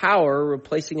from power,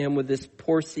 replacing him with this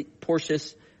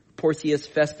Porcius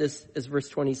Festus, as verse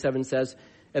 27 says,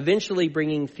 eventually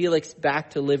bringing Felix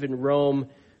back to live in Rome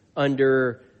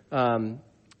under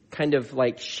kind of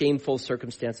like shameful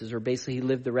circumstances, or basically he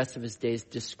lived the rest of his days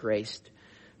disgraced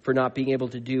for not being able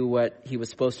to do what he was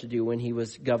supposed to do when he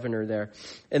was governor there.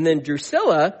 And then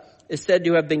Drusilla is said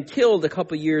to have been killed a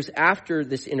couple years after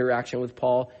this interaction with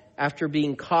Paul, after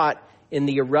being caught in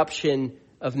the eruption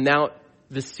of Mount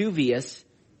Vesuvius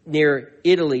near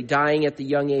Italy, dying at the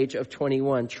young age of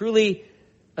 21. Truly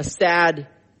a sad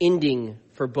ending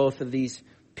for both of these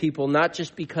people, not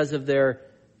just because of their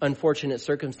unfortunate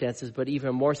circumstances, but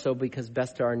even more so because,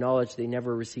 best to our knowledge, they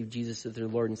never received Jesus as their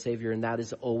Lord and Savior, and that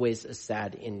is always a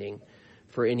sad ending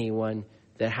for anyone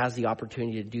that has the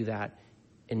opportunity to do that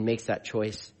and makes that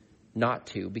choice not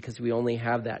to, because we only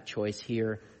have that choice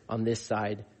here on this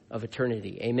side of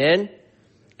eternity. Amen?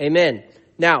 Amen.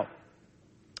 Now,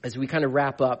 as we kind of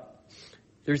wrap up,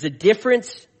 there's a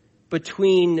difference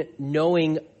between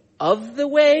knowing of the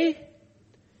way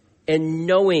and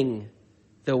knowing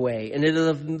the way. And it is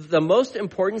of the most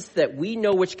importance that we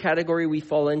know which category we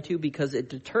fall into, because it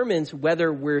determines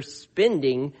whether we're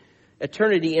spending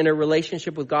eternity in a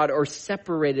relationship with God or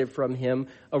separated from him,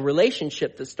 a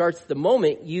relationship that starts the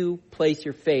moment you place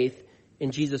your faith in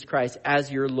Jesus Christ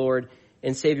as your Lord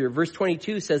and Savior. Verse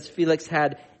 22 says Felix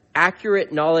had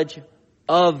accurate knowledge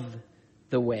of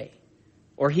the way,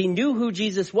 or he knew who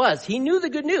Jesus was. He knew the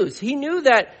good news. He knew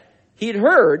that he'd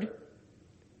heard,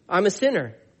 I'm a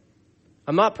sinner.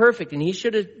 I'm not perfect. And he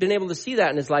should have been able to see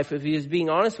that in his life if he was being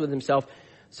honest with himself.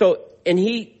 So, and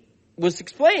he was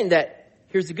explained that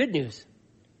here's the good news.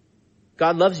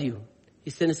 God loves you. He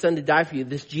sent his son to die for you.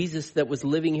 This Jesus that was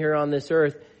living here on this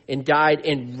earth and died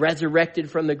and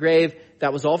resurrected from the grave,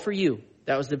 that was all for you.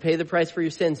 That was to pay the price for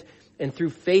your sins. And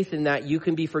through faith in that, you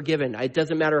can be forgiven. It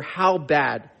doesn't matter how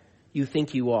bad you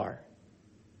think you are.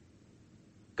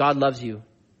 God loves you.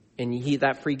 And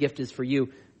that free gift is for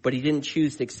you. But he didn't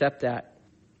choose to accept that.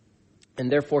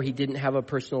 And therefore, he didn't have a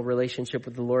personal relationship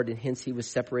with the Lord, and hence he was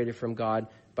separated from God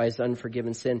by his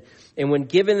unforgiven sin. And when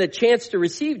given the chance to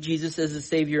receive Jesus as a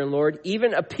Savior and Lord,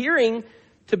 even appearing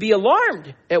to be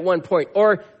alarmed at one point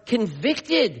or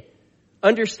convicted,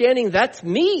 understanding that's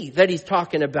me that he's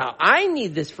talking about. I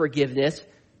need this forgiveness.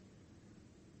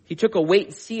 He took a wait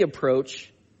and see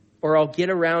approach, or I'll get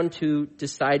around to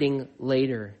deciding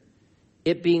later.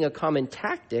 It being a common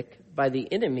tactic by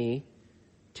the enemy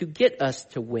to get us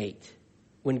to wait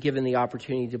when given the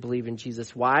opportunity to believe in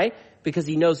Jesus. Why? Because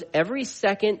he knows every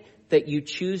second that you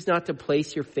choose not to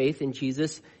place your faith in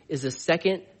Jesus is a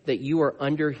second that you are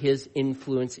under his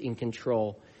influence and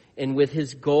control. And with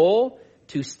his goal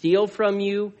to steal from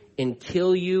you and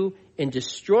kill you and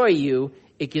destroy you,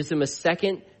 it gives him a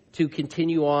second to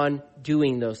continue on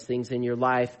doing those things in your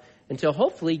life until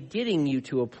hopefully getting you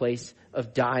to a place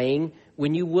of dying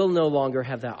when you will no longer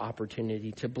have that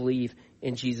opportunity to believe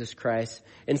in Jesus Christ.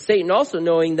 And Satan also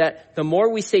knowing that the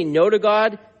more we say no to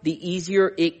God, the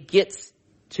easier it gets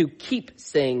to keep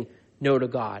saying no to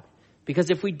God. Because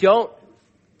if we don't,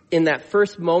 in that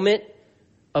first moment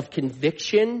of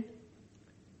conviction,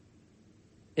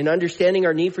 in understanding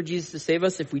our need for Jesus to save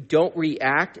us, if we don't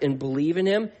react and believe in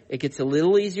him, it gets a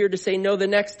little easier to say no the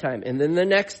next time, and then the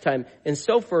next time, and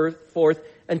so forth,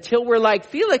 until we're like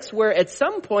Felix, where at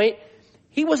some point,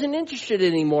 he wasn't interested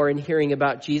anymore in hearing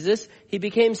about Jesus. He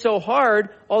became so hard,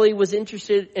 all he was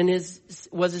interested in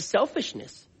was his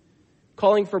selfishness,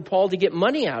 calling for Paul to get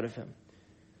money out of him.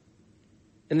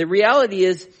 And the reality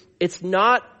is, it's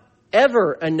not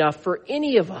ever enough for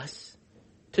any of us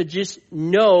to just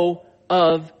know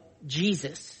of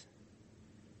Jesus.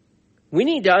 We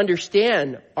need to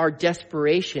understand our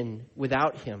desperation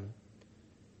without him.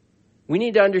 We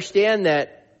need to understand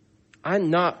that I'm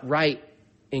not right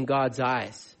in God's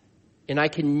eyes. And I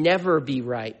can never be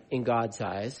right in God's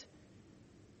eyes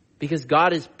because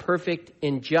God is perfect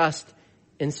and just.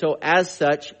 And so as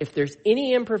such, if there's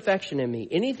any imperfection in me,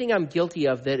 anything I'm guilty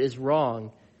of that is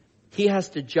wrong, he has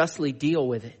to justly deal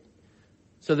with it.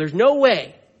 So there's no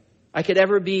way I could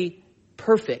ever be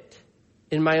perfect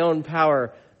in my own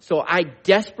power. So I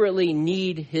desperately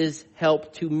need his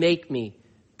help to make me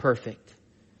perfect.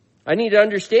 I need to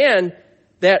understand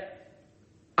that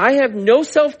I have no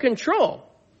self-control.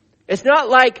 It's not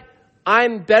like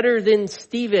I'm better than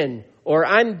Stephen or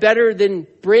I'm better than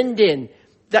Brendan.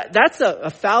 That's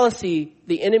a fallacy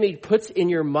the enemy puts in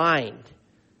your mind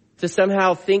to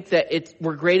somehow think that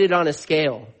we're graded on a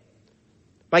scale.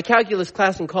 My calculus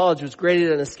class in college was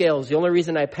graded on a scale. It's the only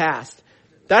reason I passed.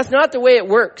 That's not the way it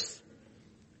works.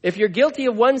 If you're guilty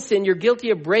of one sin, you're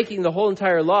guilty of breaking the whole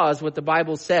entire law, is what the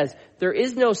Bible says. There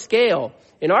is no scale.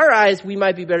 In our eyes, we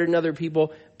might be better than other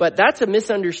people, but that's a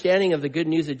misunderstanding of the good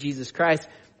news of Jesus Christ,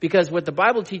 because what the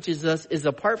Bible teaches us is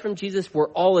apart from Jesus, we're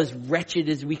all as wretched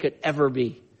as we could ever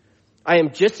be. I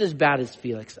am just as bad as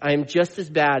Felix. I am just as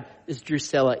bad as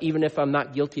Drusilla, even if I'm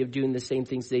not guilty of doing the same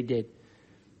things they did.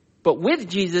 But with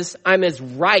Jesus, I'm as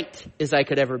right as I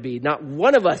could ever be. Not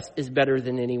one of us is better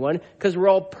than anyone because we're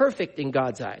all perfect in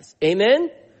God's eyes.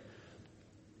 Amen?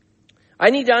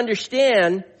 I need to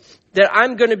understand that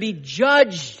I'm going to be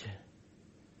judged.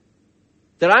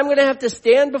 That I'm going to have to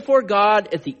stand before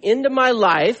God at the end of my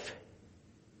life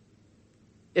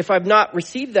if I've not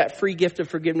received that free gift of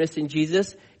forgiveness in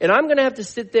Jesus. And I'm going to have to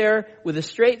sit there with a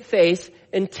straight face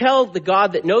and tell the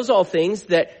God that knows all things,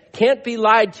 that can't be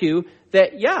lied to,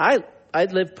 that, yeah, I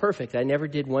lived perfect. I never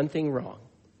did one thing wrong.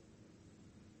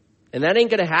 And that ain't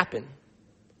going to happen.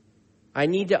 I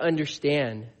need to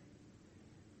understand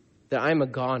that I'm a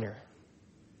goner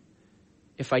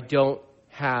if I don't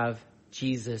have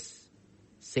Jesus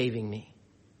saving me.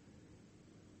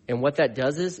 And what that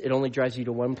does is it only drives you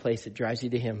to one place. It drives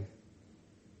you to him.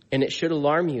 And it should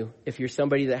alarm you if you're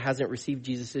somebody that hasn't received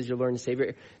Jesus as your Lord and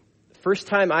Savior. First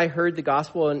time I heard the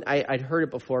gospel, and I'd heard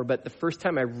it before, but the first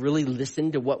time I really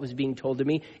listened to what was being told to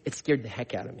me, it scared the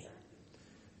heck out of me.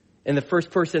 And the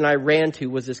first person I ran to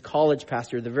was this college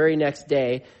pastor the very next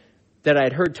day that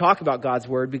I'd heard talk about God's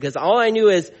word, because all I knew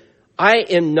is I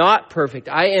am not perfect.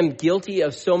 I am guilty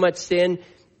of so much sin,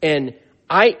 and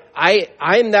I'm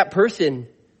that person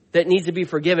that needs to be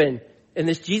forgiven. And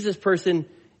this Jesus person,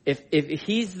 if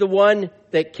he's the one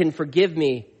that can forgive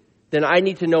me, then I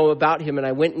need to know about him. And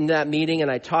I went in that meeting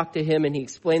and I talked to him and he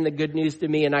explained the good news to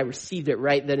me and I received it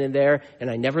right then and there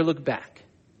and I never looked back.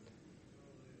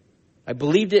 I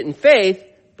believed it in faith,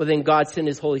 but then God sent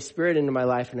his Holy Spirit into my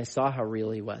life and I saw how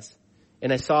real he was.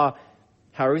 And I saw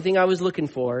how everything I was looking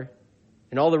for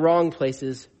and all the wrong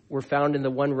places were found in the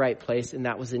one right place, and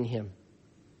that was in him.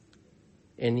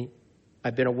 And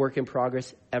I've been a work in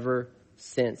progress ever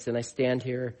since. And I stand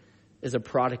here as a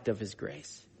product of his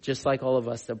grace, just like all of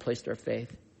us that placed our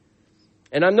faith.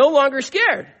 And I'm no longer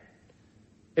scared.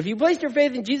 If you placed your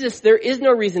faith in Jesus, there is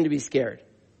no reason to be scared.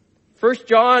 1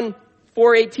 John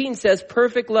 4:18 says,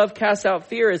 perfect love casts out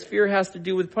fear, as fear has to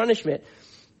do with punishment.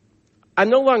 I'm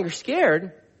no longer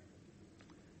scared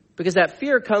because that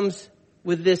fear comes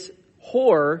with this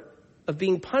horror of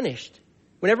being punished.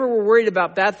 Whenever we're worried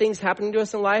about bad things happening to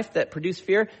us in life that produce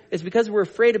fear, it's because we're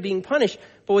afraid of being punished.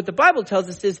 But what the Bible tells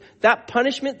us is that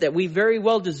punishment that we very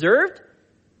well deserved,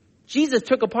 Jesus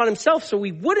took upon himself so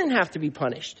we wouldn't have to be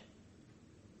punished.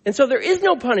 And so there is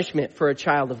no punishment for a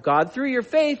child of God. Through your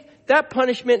faith, that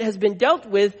punishment has been dealt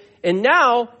with, and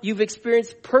now you've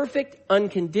experienced perfect,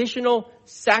 unconditional,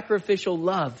 sacrificial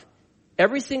love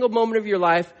every single moment of your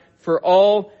life for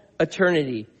all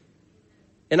eternity.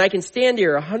 And I can stand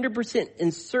here 100%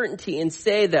 in certainty and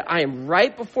say that I am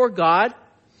right before God,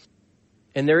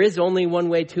 and there is only one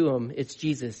way to him. It's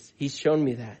Jesus. He's shown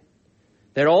me that.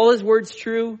 That all his word's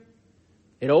true.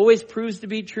 It always proves to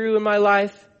be true in my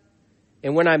life.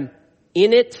 And when I'm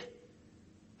in it,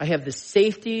 I have the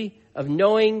safety of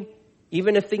knowing,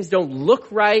 even if things don't look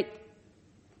right,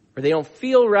 or they don't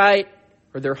feel right,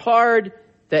 or they're hard,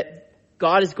 that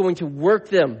God is going to work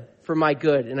them for my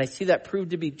good. And I see that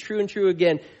proved to be true and true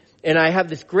again. And I have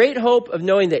this great hope of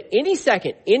knowing that any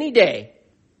second, any day,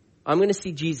 I'm going to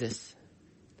see Jesus.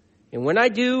 And when I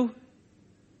do,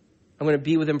 I'm going to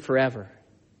be with him forever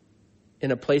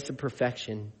in a place of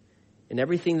perfection. And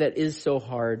everything that is so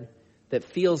hard, that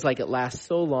feels like it lasts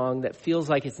so long, that feels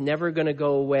like it's never going to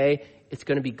go away, it's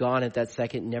going to be gone at that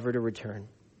second, never to return.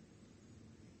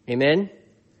 Amen?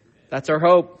 That's our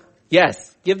hope.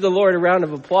 Yes, give the Lord a round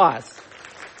of applause.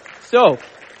 So,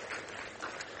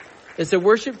 as the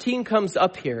worship team comes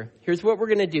up here, here's what we're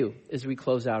going to do as we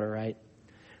close out, all right?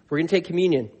 We're going to take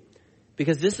communion,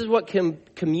 because this is what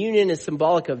communion is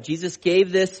symbolic of. Jesus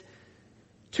gave this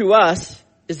to us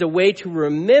as a way to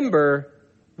remember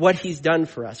what he's done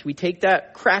for us. We take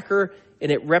that cracker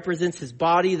and it represents his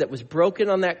body that was broken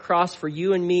on that cross for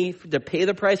you and me to pay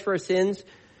the price for our sins.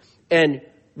 And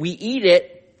we eat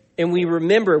it and we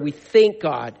remember, we thank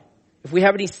God. If we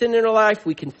have any sin in our life,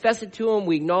 we confess it to him.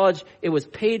 We acknowledge it was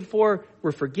paid for.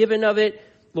 We're forgiven of it.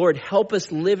 Lord, help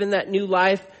us live in that new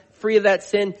life, free of that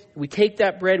sin. We take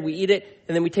that bread, we eat it,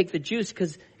 and then we take the juice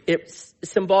because it's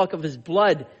symbolic of his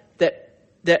blood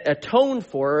that atoned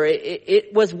for.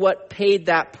 It was what paid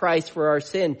that price for our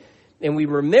sin. And we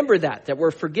remember that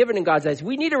we're forgiven in God's eyes.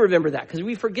 We need to remember that because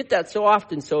we forget that so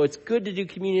often. So it's good to do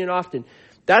communion often.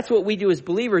 That's what we do as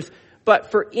believers. But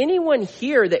for anyone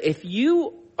here, that if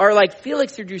you are like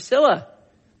Felix or Drusilla,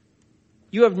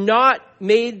 you have not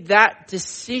made that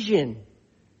decision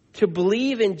to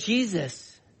believe in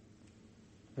Jesus,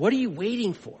 what are you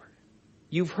waiting for?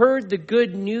 You've heard the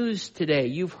good news today.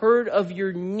 You've heard of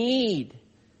your need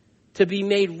to be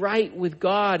made right with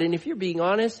God. And if you're being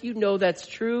honest, you know that's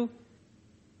true.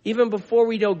 Even before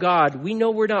we know God, we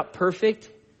know we're not perfect.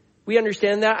 We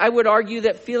understand that. I would argue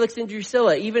that Felix and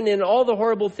Drusilla, even in all the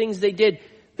horrible things they did,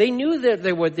 they knew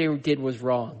that what they did was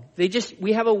wrong.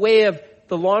 We have a way of,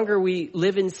 the longer we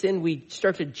live in sin, we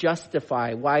start to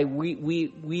justify why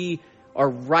we are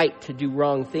right to do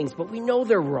wrong things, but we know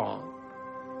they're wrong.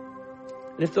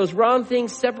 And if those wrong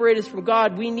things separate us from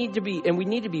God, we need to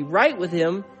be right with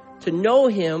him, to know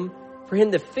him, for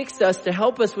him to fix us, to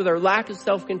help us with our lack of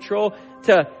self-control,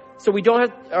 so we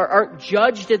aren't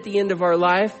judged at the end of our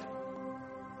life.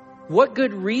 What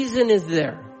good reason is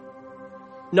there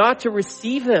not to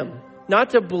receive him,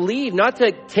 not to believe, not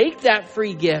to take that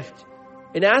free gift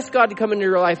and ask God to come into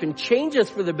your life and change us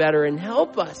for the better and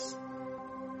help us?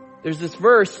 There's this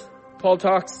verse Paul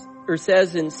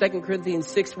says in 2 Corinthians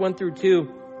 6,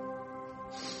 1-2.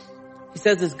 He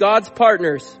says, as God's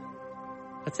partners,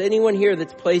 that's anyone here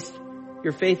that's placed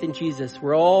your faith in Jesus.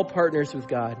 We're all partners with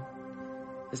God.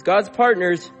 As God's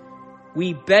partners,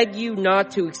 we beg you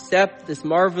not to accept this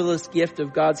marvelous gift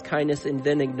of God's kindness and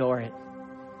then ignore it.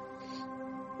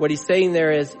 What he's saying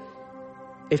there is,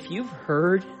 if you've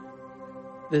heard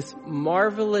this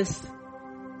marvelous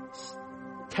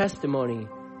testimony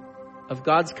of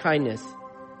God's kindness,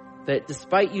 that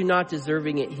despite you not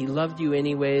deserving it, he loved you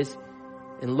anyways,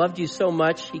 and loved you so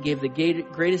much, he gave the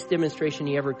greatest demonstration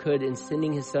he ever could in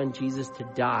sending his son Jesus to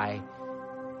die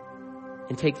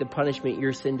and take the punishment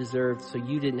your sin deserved so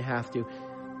you didn't have to.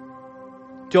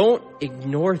 Don't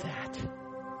ignore that.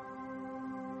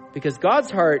 Because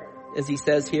God's heart, as he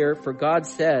says here, for God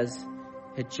says,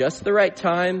 at just the right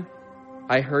time,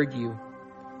 I heard you.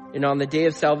 And on the day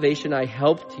of salvation, I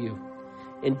helped you.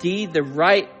 Indeed, the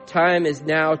right time is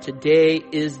now. Today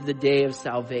is the day of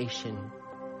salvation.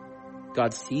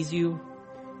 God sees you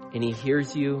and he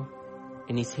hears you,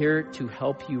 and he's here to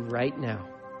help you right now.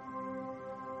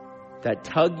 That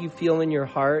tug you feel in your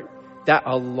heart, that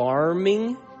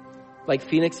alarming, like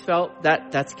Phoenix felt,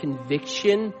 that's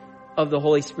conviction of the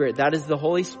Holy Spirit. That is the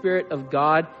Holy Spirit of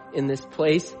God in this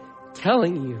place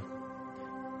telling you,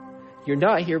 you're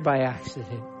not here by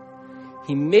accident.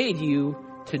 He made you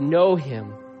to know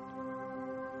him.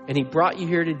 And he brought you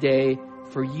here today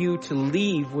for you to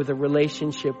leave with a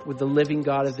relationship with the living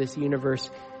God of this universe.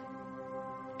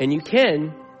 And you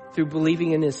can through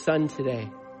believing in his Son today.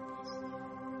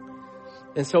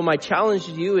 And so my challenge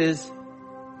to you is,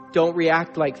 don't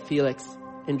react like Felix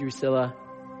and Drusilla.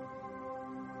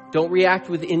 Don't react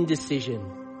with indecision.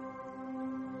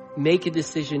 Make a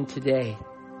decision today.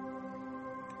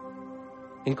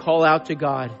 And call out to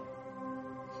God.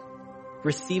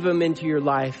 Receive him into your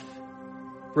life.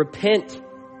 Repent.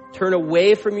 Turn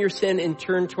away from your sin and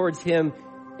turn towards him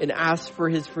and ask for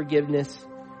his forgiveness.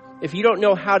 If you don't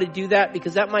know how to do that,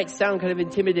 because that might sound kind of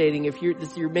intimidating, if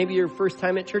this is maybe your first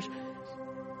time at church,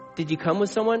 did you come with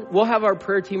someone? We'll have our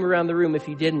prayer team around the room if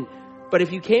you didn't. But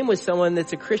if you came with someone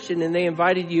that's a Christian and they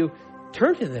invited you,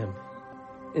 turn to them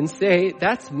and say,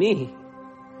 that's me.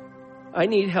 I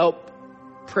need help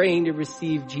praying to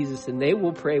receive Jesus, and they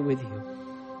will pray with you.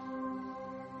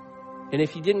 And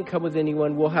if you didn't come with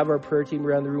anyone, we'll have our prayer team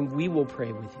around the room. We will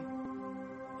pray with you.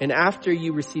 And after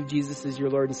you receive Jesus as your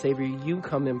Lord and Savior, you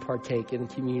come and partake in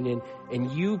communion,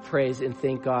 and you praise and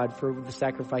thank God for the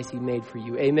sacrifice he made for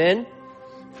you. Amen?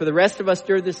 For the rest of us,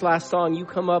 during this last song, you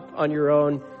come up on your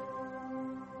own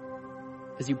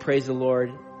as you praise the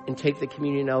Lord and take the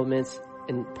communion elements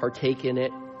and partake in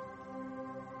it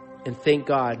and thank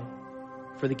God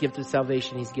for the gift of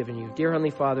salvation he's given you. Dear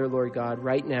Heavenly Father, Lord God,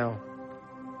 right now,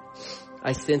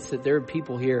 I sense that there are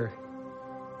people here.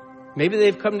 Maybe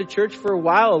they've come to church for a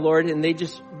while, Lord, and they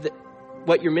just,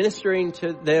 what you're ministering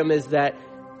to them is that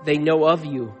they know of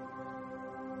you,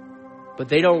 but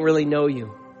they don't really know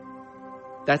you.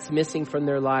 That's missing from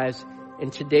their lives.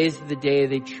 And today's the day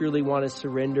they truly want to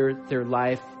surrender their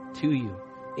life to you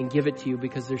and give it to you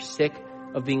because they're sick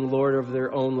of being Lord of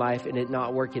their own life and it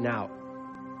not working out.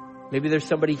 Maybe there's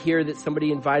somebody here that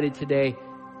somebody invited today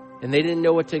and they didn't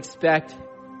know what to expect.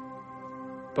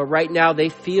 But right now they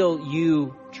feel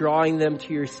you drawing them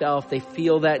to yourself. They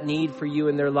feel that need for you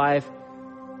in their life.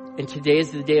 And today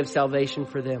is the day of salvation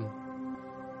for them.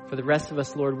 For the rest of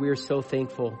us, Lord, we are so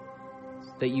thankful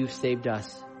that you've saved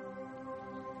us.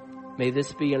 May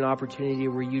this be an opportunity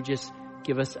where you just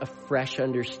give us a fresh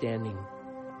understanding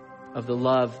of the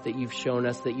love that you've shown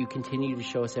us, that you continue to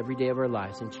show us every day of our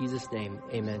lives. In Jesus' name,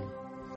 amen.